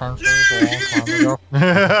leads and pencils a long time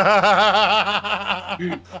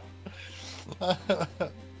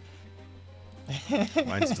ago.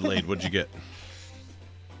 Mine's delayed. What'd you get?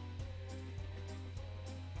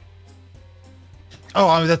 Oh,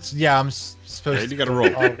 I'm supposed Hey, to. you got to roll.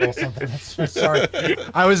 Roll something. Sorry,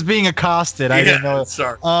 I was being accosted. I didn't know it.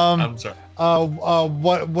 Sorry. I'm sorry.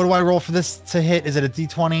 What do I roll for this to hit? Is it a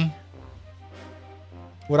D20?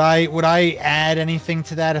 Would I add anything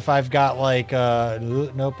to that if I've got like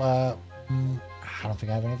nope. I don't think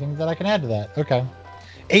I have anything that I can add to that. Okay,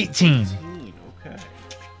 18. 18, okay.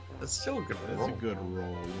 That's still a good That's roll. a good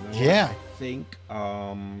roll. You know Yeah. what? I think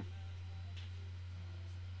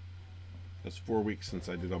it's 4 weeks since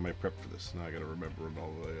I did all my prep for this. Now I got to remember what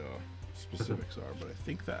all the specifics are, but I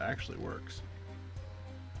think that actually works.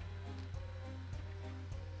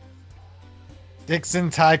 Dixon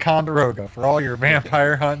Ticonderoga for all your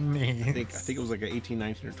vampire hunting needs. I think it was like an 18,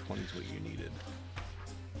 19, or 20 is what you needed.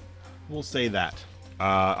 We'll say that.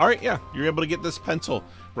 All right, yeah, you're able to get this pencil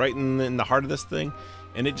right in the heart of this thing,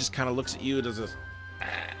 and it just kind of looks at you, does this,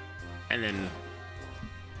 and then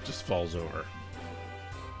just falls over.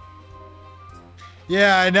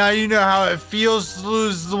 Yeah, now you know how it feels to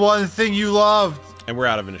lose the one thing you loved. And we're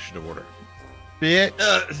out of initiative order. Bitch.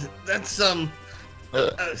 That's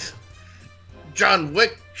John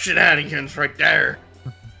Wick shenanigans right there.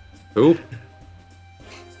 Who?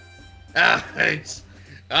 It's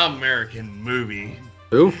American movie.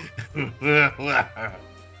 Who?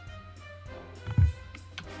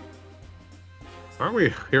 Aren't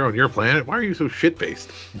we here on your planet? Why are you so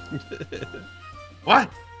shit-faced?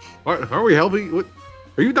 What? Are we helping? What?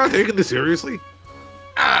 Are you not taking this seriously?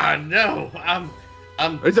 No.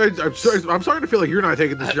 I'm sorry to feel like you're not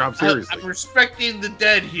taking this job seriously. I'm respecting the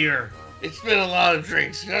dead here. It's been a lot of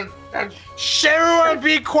drinks. Everyone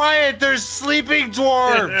be quiet. There's sleeping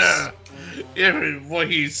dwarves. Yeah, what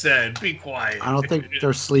he said. Be quiet. I don't think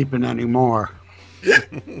they're sleeping anymore.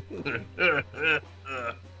 And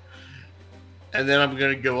then I'm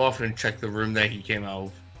gonna go off and check the room that he came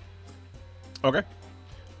out of. Okay.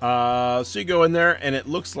 So you go in there, and it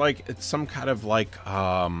looks like it's some kind of like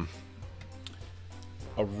a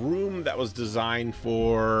room that was designed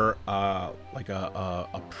for like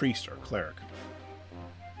a priest or cleric.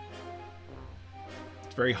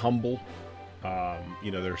 It's very humble.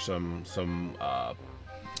 You know, there's some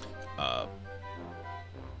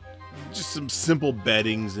just some simple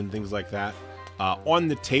beddings and things like that. On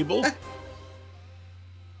the table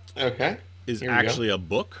Okay. is Here we actually a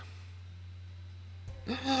book.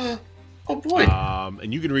 Oh boy.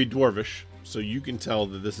 And you can read Dwarvish, so you can tell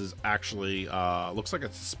that this is actually looks like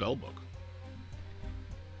it's a spell book.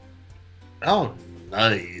 Oh,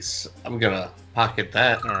 nice. I'm gonna pocket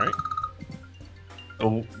that. All right.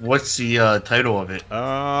 Oh, what's the title of it?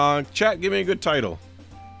 Chat, give me a good title.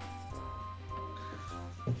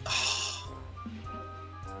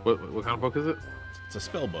 What kind of book is it? It's a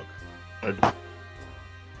spell book.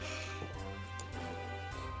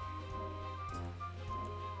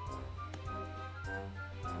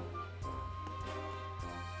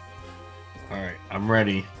 All right, I'm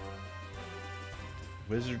ready.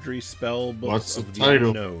 Wizardry spell book What's the of the title?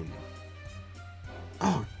 unknown.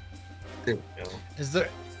 Oh, there we go. Is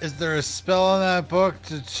there a spell in that book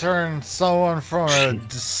to turn someone from a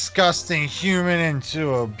disgusting human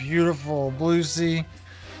into a beautiful blue sea?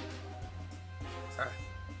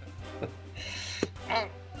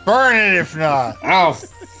 Burn it if not. I'll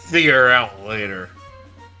figure out later.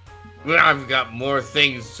 I've got more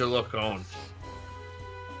things to look on.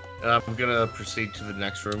 I'm gonna proceed to the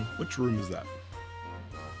next room. Which room is that?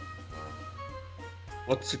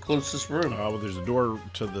 What's the closest room? Well, there's a door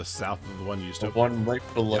to the south of the one you just The opened. one right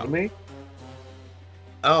below Yeah. me?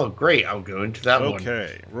 Oh, great. I'll go into that one.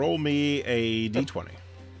 Okay, roll me a d20.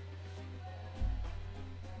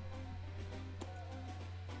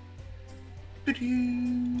 Ba-doo.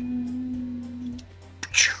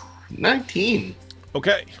 19.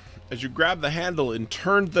 Okay, as you grab the handle and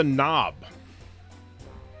turn the knob,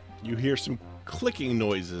 you hear some clicking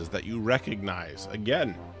noises that you recognize.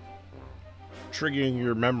 Again, triggering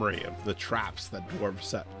your memory of the traps that dwarves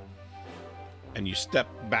set. And you step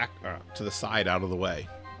back to the side out of the way.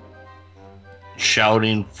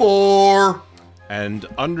 Shouting 4. And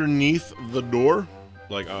underneath the door,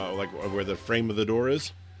 like where the frame of the door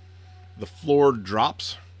is, the floor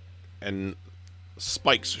drops and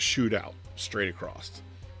spikes shoot out straight across.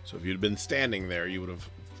 So if you'd been standing there, you would have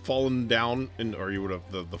fallen down, or you would have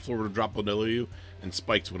the floor would have dropped below you, and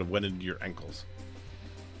spikes would have went into your ankles.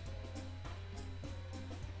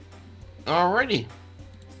 Alrighty.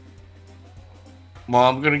 Well,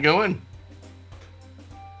 I'm gonna go in.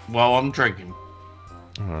 While I'm drinking.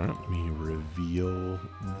 All right, let me reveal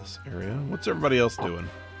this area. What's everybody else doing?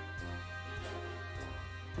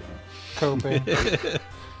 Coping. It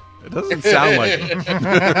doesn't sound like it.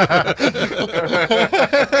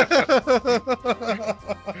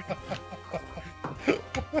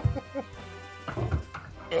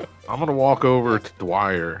 I'm gonna walk over to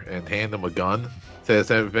Dwyer and hand him a gun.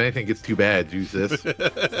 Says, if anything gets too bad, use this.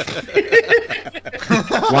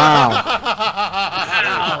 Wow.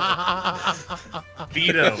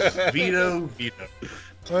 Veto. Veto.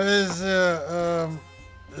 What is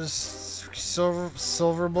this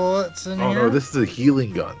silver bullets in Oh here? no, this is a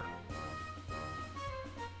healing gun.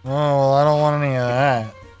 Oh, well, I don't want any of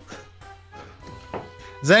that.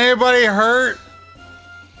 Is anybody hurt?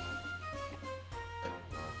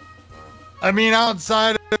 I mean,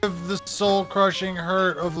 outside of the soul-crushing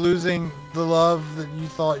hurt of losing the love that you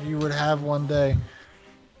thought you would have one day.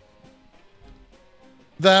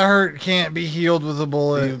 That hurt can't be healed with a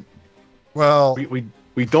bullet. Well,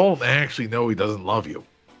 We don't actually know he doesn't love you.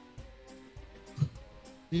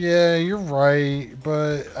 yeah, you're right,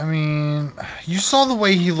 but I mean, you saw the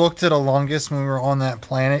way he looked at Alungus when we were on that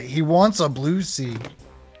planet. He wants a blue sea.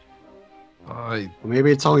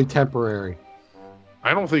 Maybe it's only temporary.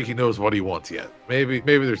 I don't think he knows what he wants yet. Maybe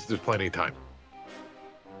there's plenty of time.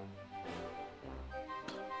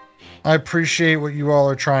 I appreciate what you all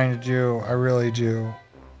are trying to do. I really do.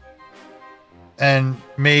 And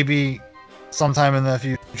maybe sometime in the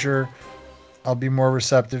future, I'll be more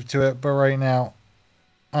receptive to it. But right now,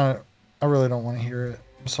 I really don't want to hear it.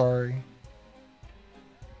 I'm sorry.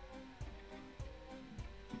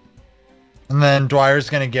 And then Dwyer's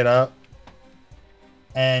going to get up.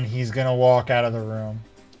 And he's going to walk out of the room.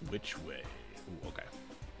 Which way? Ooh, okay.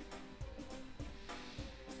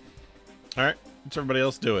 All right. What's everybody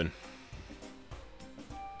else doing?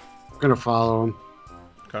 I'm gonna follow him.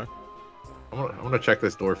 Okay. I'm gonna check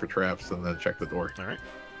this door for traps and then check the door. All right.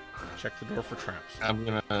 Check the door for traps. I'm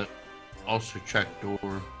gonna also check door.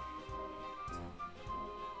 Oh,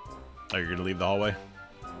 you're gonna leave the hallway?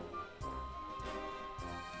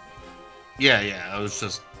 Yeah. I was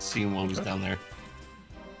just seeing what was down there.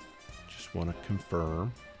 Just want to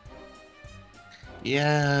confirm.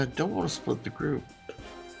 Yeah, don't want to split the group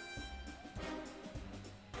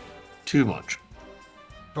too much.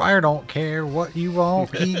 Dwyer don't care what you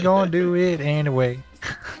want. He gonna do it anyway.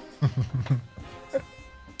 All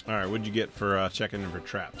right. What'd you get for checking for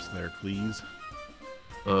traps there, please?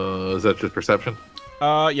 Is that just perception?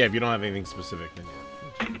 Yeah. If you don't have anything specific, then yeah,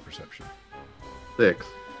 it's your perception. 6.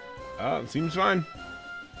 It seems fine.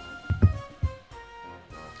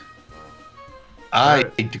 I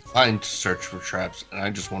declined to search for traps, and I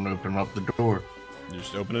just want to open up the door. You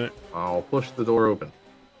just opening it. I'll push the door open.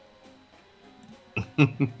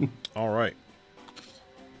 All right.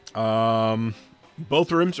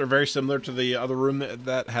 Both rooms are very similar to the other room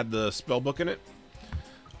that had the spell book in it.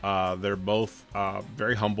 They're both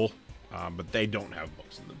very humble, but they don't have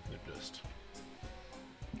books in them. They're just,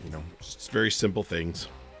 just very simple things.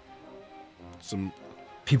 Some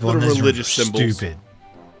People in little this religious room are symbols. stupid.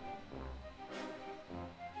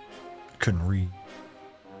 Couldn't read.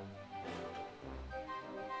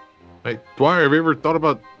 Hey, Dwyer, have you ever thought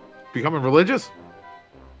about becoming religious?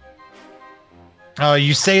 Oh,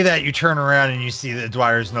 you say that, you turn around and you see that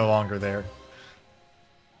Dwyer's no longer there.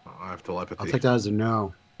 Oh, I have telepathy. I'll take that as a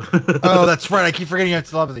no. Oh, that's right. I keep forgetting you have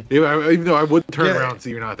telepathy. Even though I would turn Yeah. around and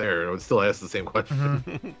see you're not there, I would still ask the same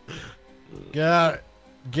question.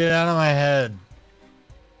 Get out of my head.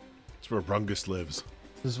 It's where Rungus lives.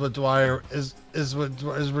 Is what Dwyer is what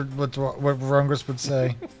Rungus would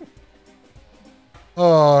say.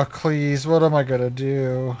 Oh, please, what am I gonna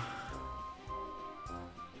do?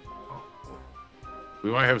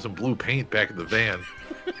 We might have some blue paint back in the van.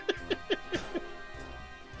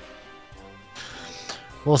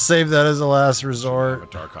 We'll save that as a last resort.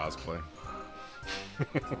 Avatar cosplay.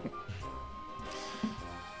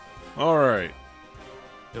 All right.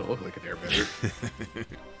 You don't look like an airbender.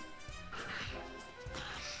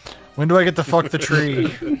 When do I get to fuck the tree?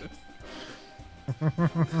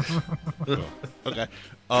 Okay.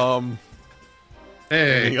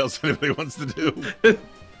 Hey, Anything else anybody wants to do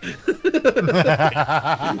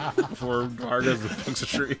before Vargas fucks a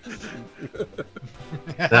tree?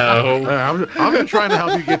 No. I'm just trying to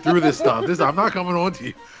help you get through this stuff. I'm not coming on to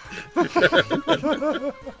you.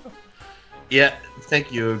 Yeah,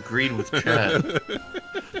 thank you. Agreed with Chad.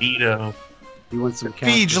 Veto. You want some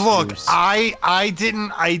Feej, cactus look, juice. I did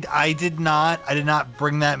not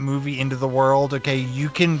bring that movie into the world. Okay, you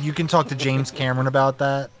can talk to James Cameron about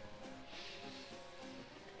that.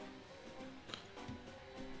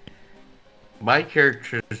 My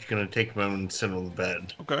character is gonna take a moment and sit on the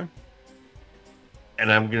bed, Okay.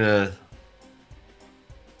 and I'm gonna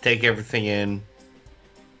take everything in,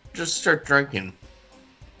 just start drinking,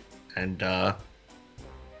 and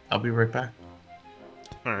I'll be right back.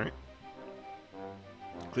 All right.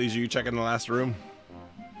 Please, are you checking the last room?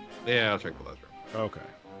 Yeah, I'll check the last room. Okay.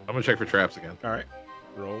 I'm gonna check for traps again. All right.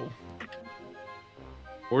 Roll.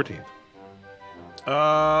 14.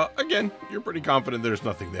 Again, you're pretty confident there's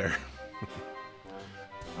nothing there.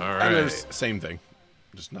 All And right. there's same thing.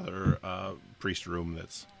 Just another priest room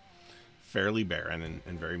that's fairly barren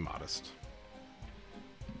and very modest.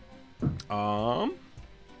 All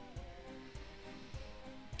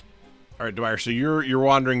right, Dwyer. So you're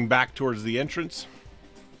wandering back towards the entrance.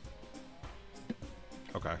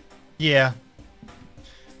 Okay. Yeah,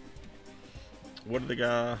 What did the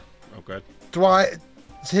guy? Oh, good. Dwight.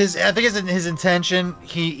 I think his intention.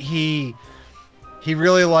 He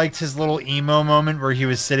really liked his little emo moment where he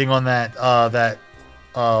was sitting on that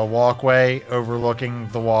walkway overlooking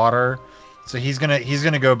the water. So he's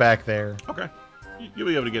gonna go back there Okay. You'll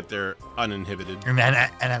be able to get there uninhibited. and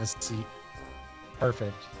have a seat.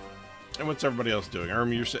 Perfect. And what's everybody else doing?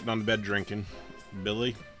 Erm, you're sitting on the bed drinking.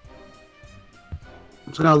 Billy?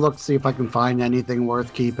 I'm just gonna look to see if I can find anything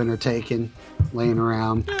worth keeping or taking laying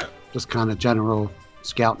around. Yeah. Just kind of general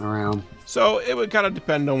scouting around. So it would kind of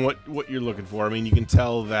depend on what you're looking for. I mean, you can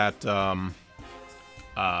tell that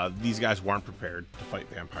these guys weren't prepared to fight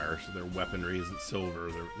vampires. So their weaponry isn't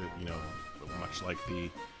silver. They're much like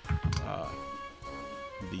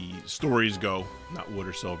the stories go, not wood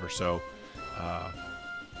or silver. So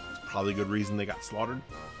probably a good reason they got slaughtered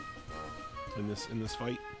in this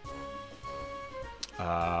fight.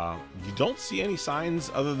 You don't see any signs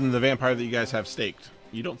other than the vampire that you guys have staked.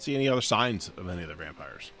 You don't see any other signs of any other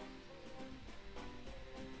vampires.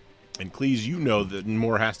 And Cleese, you know that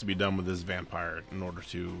more has to be done with this vampire in order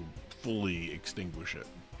to fully extinguish it.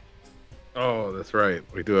 Oh, that's right.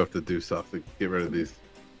 We do have to do stuff to get rid of these.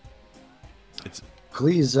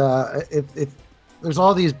 Please, if there's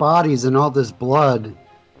all these bodies and all this blood,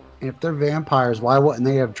 if they're vampires, why wouldn't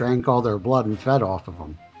they have drank all their blood and fed off of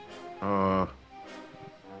them?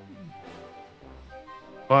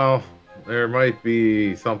 Well, there might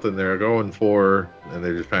be something they're going for, and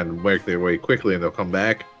they're just trying to work their way quickly, and they'll come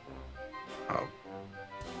back.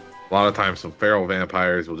 A lot of times, some feral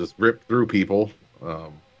vampires will just rip through people,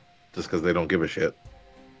 just because they don't give a shit.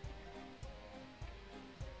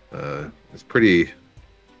 It's pretty.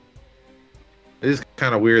 It is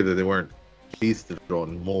kind of weird that they weren't feasted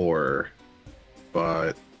on more,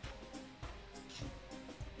 but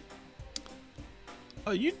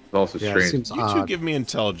you it's also strange. You two give me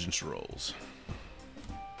intelligence rolls.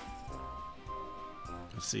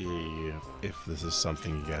 Let's see if this is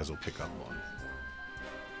something you guys will pick up on.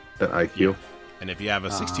 That IQ. Yeah. And if you have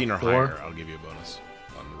a 16 or 4. higher, I'll give you a bonus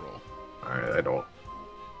on the roll. Alright, I don't.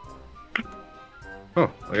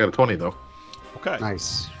 Oh, I got a 20 though. Okay.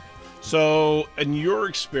 Nice. So, in your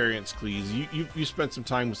experience, Cleese, you spent some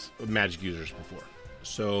time with magic users before.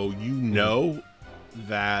 So, you know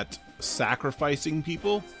that sacrificing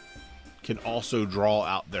people can also draw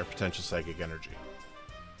out their potential psychic energy,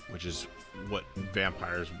 which is what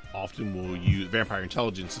vampires often will use, vampire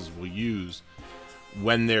intelligences will use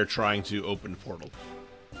when they're trying to open a portal.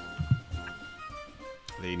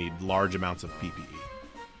 They need large amounts of PPE.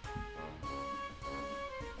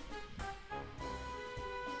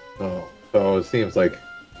 Oh, so it seems like,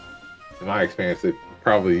 in my experience, they're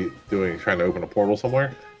probably trying to open a portal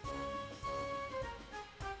somewhere.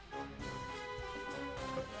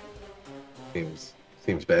 Seems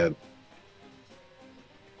bad.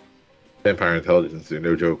 Vampire intelligence are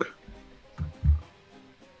no joke.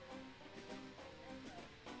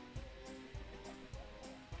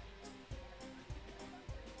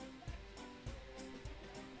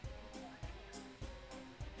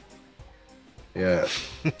 Yeah.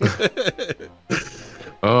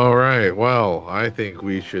 All right. Well, I think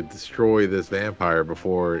we should destroy this vampire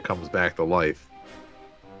before it comes back to life.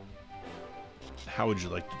 How would you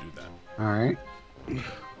like to do that? All right.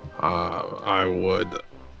 I would.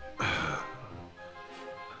 I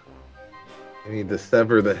need to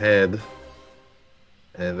sever the head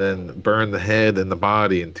and then burn the head and the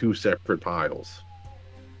body in 2 separate piles.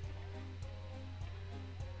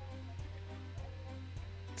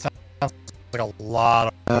 Like a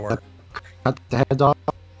lot of work. Cut the heads off.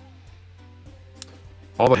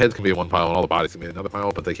 All the heads can be in one pile and all the bodies can be in another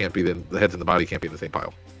pile, but they can't be the heads and the body can't be in the same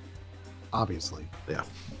pile. Obviously. Yeah.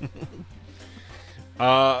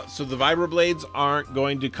 So the vibroblades aren't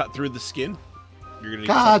going to cut through the skin. You're going to need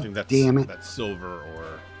God something that's silver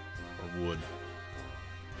or wood.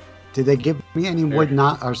 Did they give me any wood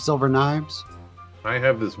or silver knives? I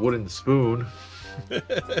have this wooden spoon. It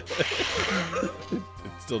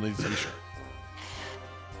still needs to be sharp.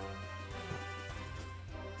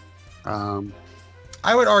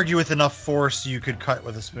 I would argue with enough force you could cut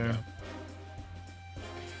with a spoon.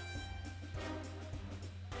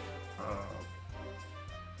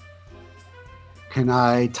 Can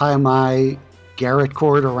I tie my Garrett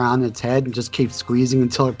cord around its head and just keep squeezing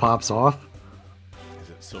until it pops off? Is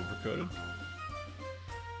it silver coated?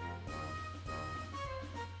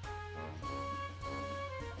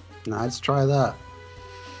 Let's try that.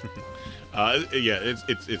 Yeah,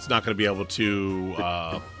 it's not going to be able to.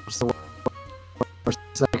 What's the worst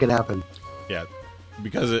that could happen? Yeah,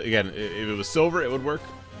 because again, if it was silver, it would work,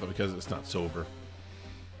 but because it's not silver,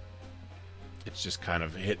 it's just kind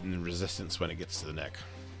of hitting resistance when it gets to the neck.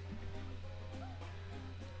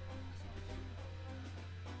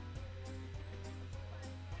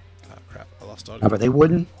 Oh crap! I lost audio. But they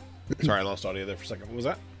wouldn't. Sorry, I lost audio there for a second. What was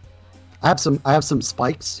that? I have some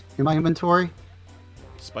spikes in my inventory.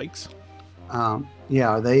 Spikes? Yeah,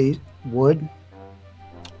 are they wood?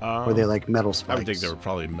 Or are they like metal I spikes? would think they were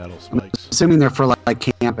probably metal spikes. Assuming they're for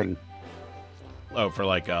like camping. Oh, for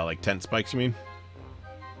like tent spikes, you mean?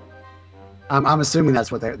 I'm assuming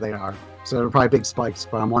that's what they are. So they're probably big spikes,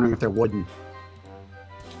 but I'm wondering if they're wooden.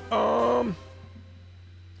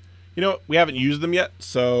 You know, we haven't used them yet,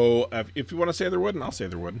 so if you want to say they're wooden, I'll say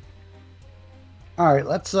they're wooden. All right,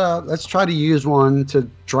 let's try to use one to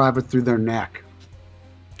drive it through their neck.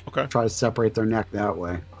 Okay. Try to separate their neck that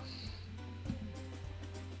way.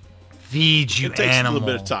 Feed you It takes animal. a little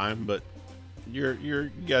bit of time, but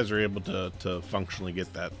you guys are able to functionally get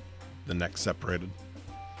the neck separated.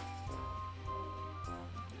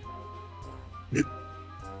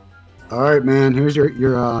 All right, man. Here's your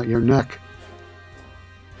neck.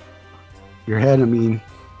 Your head, I mean.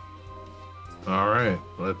 All right,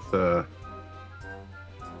 let's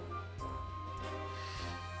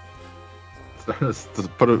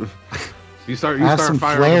put a. You start. I have some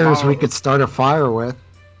fire flares we could start a fire with.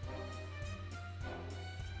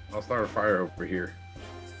 I'll start a fire over here.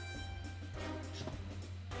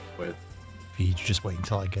 With Feed, you just wait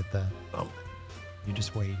until I get that. um, You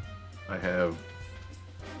just wait. I have.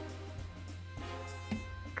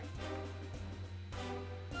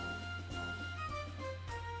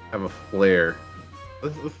 Have a flare.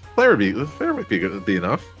 The flare might be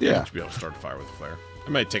enough. Yeah, you should be able to start a fire with a flare.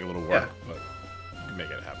 It might take a little work, but you can make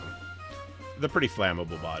it happen. They're pretty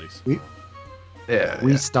flammable bodies. Yeah.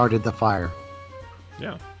 We started the fire.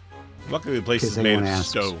 Yeah. Luckily, the place is Because made of anyone asks.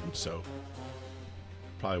 stone, so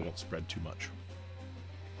probably won't spread too much.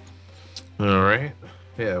 All right.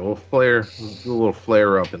 Yeah, we'll flare. Do a little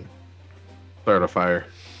flare up and start a fire.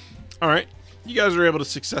 All right. You guys are able to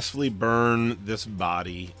successfully burn this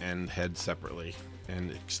body and head separately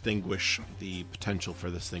and extinguish the potential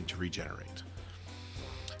for this thing to regenerate.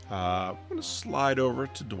 I'm going to slide over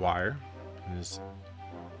to Dwyer in his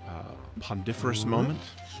pondiferous moment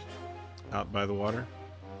out by the water.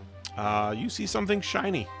 You see something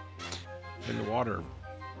shiny in the water.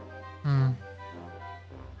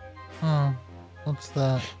 What's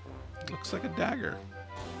that? Looks like a dagger.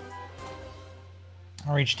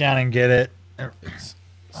 I'll reach down and get it. It's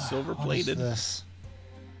silver What is plated. this?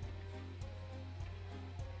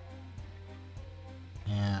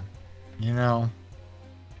 Yeah. You know,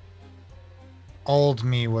 old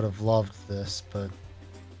me would have loved this, but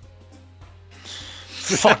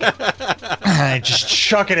fuck it. I just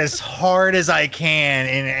chuck it as hard as I can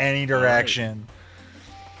in any direction.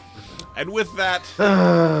 And with that,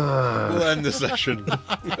 we'll end the session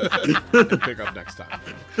and pick up next time.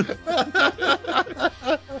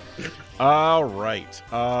 All right.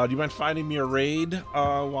 Do you mind finding me a raid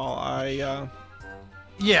while I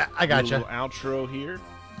Yeah, I do a gotcha. little outro here?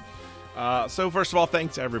 So first of all,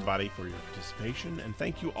 thanks everybody for your participation, and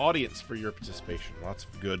thank you audience for your participation. Lots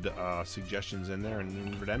of good suggestions in there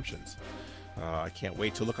and new redemptions. I can't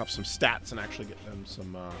wait to look up some stats and actually get them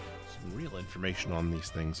some real information on these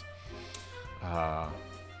things.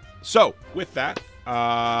 So with that,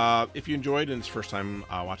 if you enjoyed and it's the first time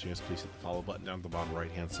watching us, please hit the follow button down at the bottom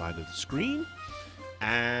right hand side of the screen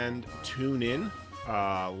and tune in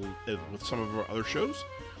with some of our other shows.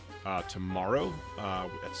 Tomorrow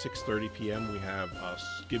at 6:30 p.m. we have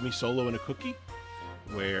Give Me Solo and a Cookie,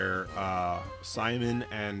 where Simon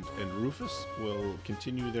and Rufus will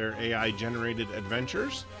continue their AI generated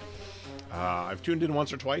adventures. I've tuned in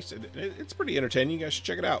once or twice. It's pretty entertaining. You guys should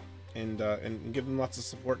check it out. And give them lots of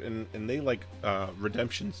support, and they like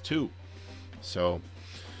redemptions too. So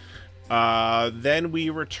then we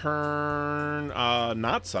return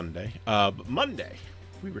not Sunday, but Monday.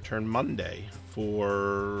 We return Monday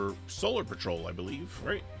for Solar Patrol, I believe.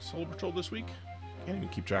 Right, Solar Patrol this week. Can't even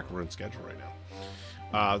keep track of our own schedule right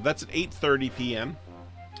now. That's at 8:30 p.m.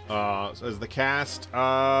 As the cast.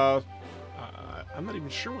 I'm not even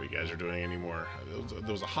sure what you guys are doing anymore.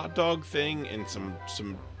 There was a hot dog thing and some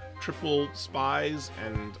triple spies,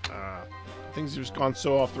 and things have just gone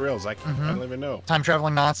so off the rails. I don't even know. Time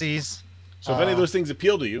traveling Nazis. So if any of those things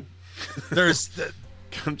appeal to you, There's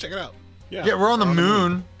come check it out. yeah, we're on the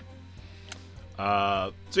moon.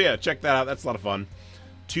 So yeah, check that out. That's a lot of fun.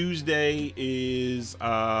 Tuesday is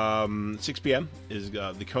 6 p.m. is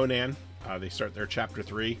the Conan. They start their chapter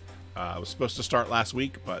 3. It was supposed to start last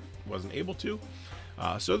week, but wasn't able to.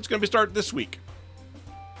 So it's going to be start this week.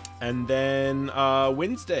 And then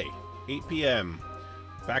Wednesday, 8 p.m.,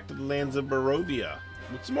 back to the lands of Barovia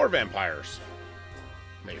with some more vampires.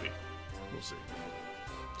 Maybe. We'll see.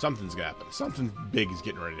 Something's going to happen. Something big is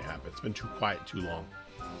getting ready to happen. It's been too quiet too long.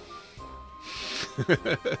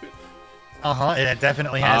 It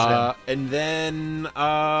definitely has been. And then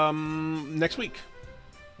next week.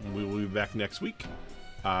 We will be back next week.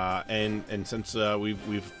 And since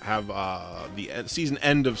we've have the season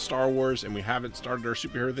end of Star Wars and we haven't started our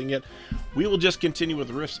superhero thing yet, we will just continue with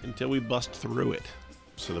Rifts until we bust through it,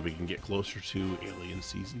 so that we can get closer to Alien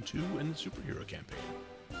Season 2 and the superhero campaign.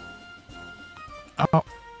 Oh,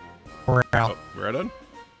 We're out. Oh, we're done?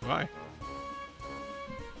 Bye.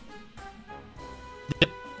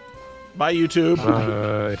 Bye, YouTube.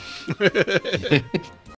 Bye.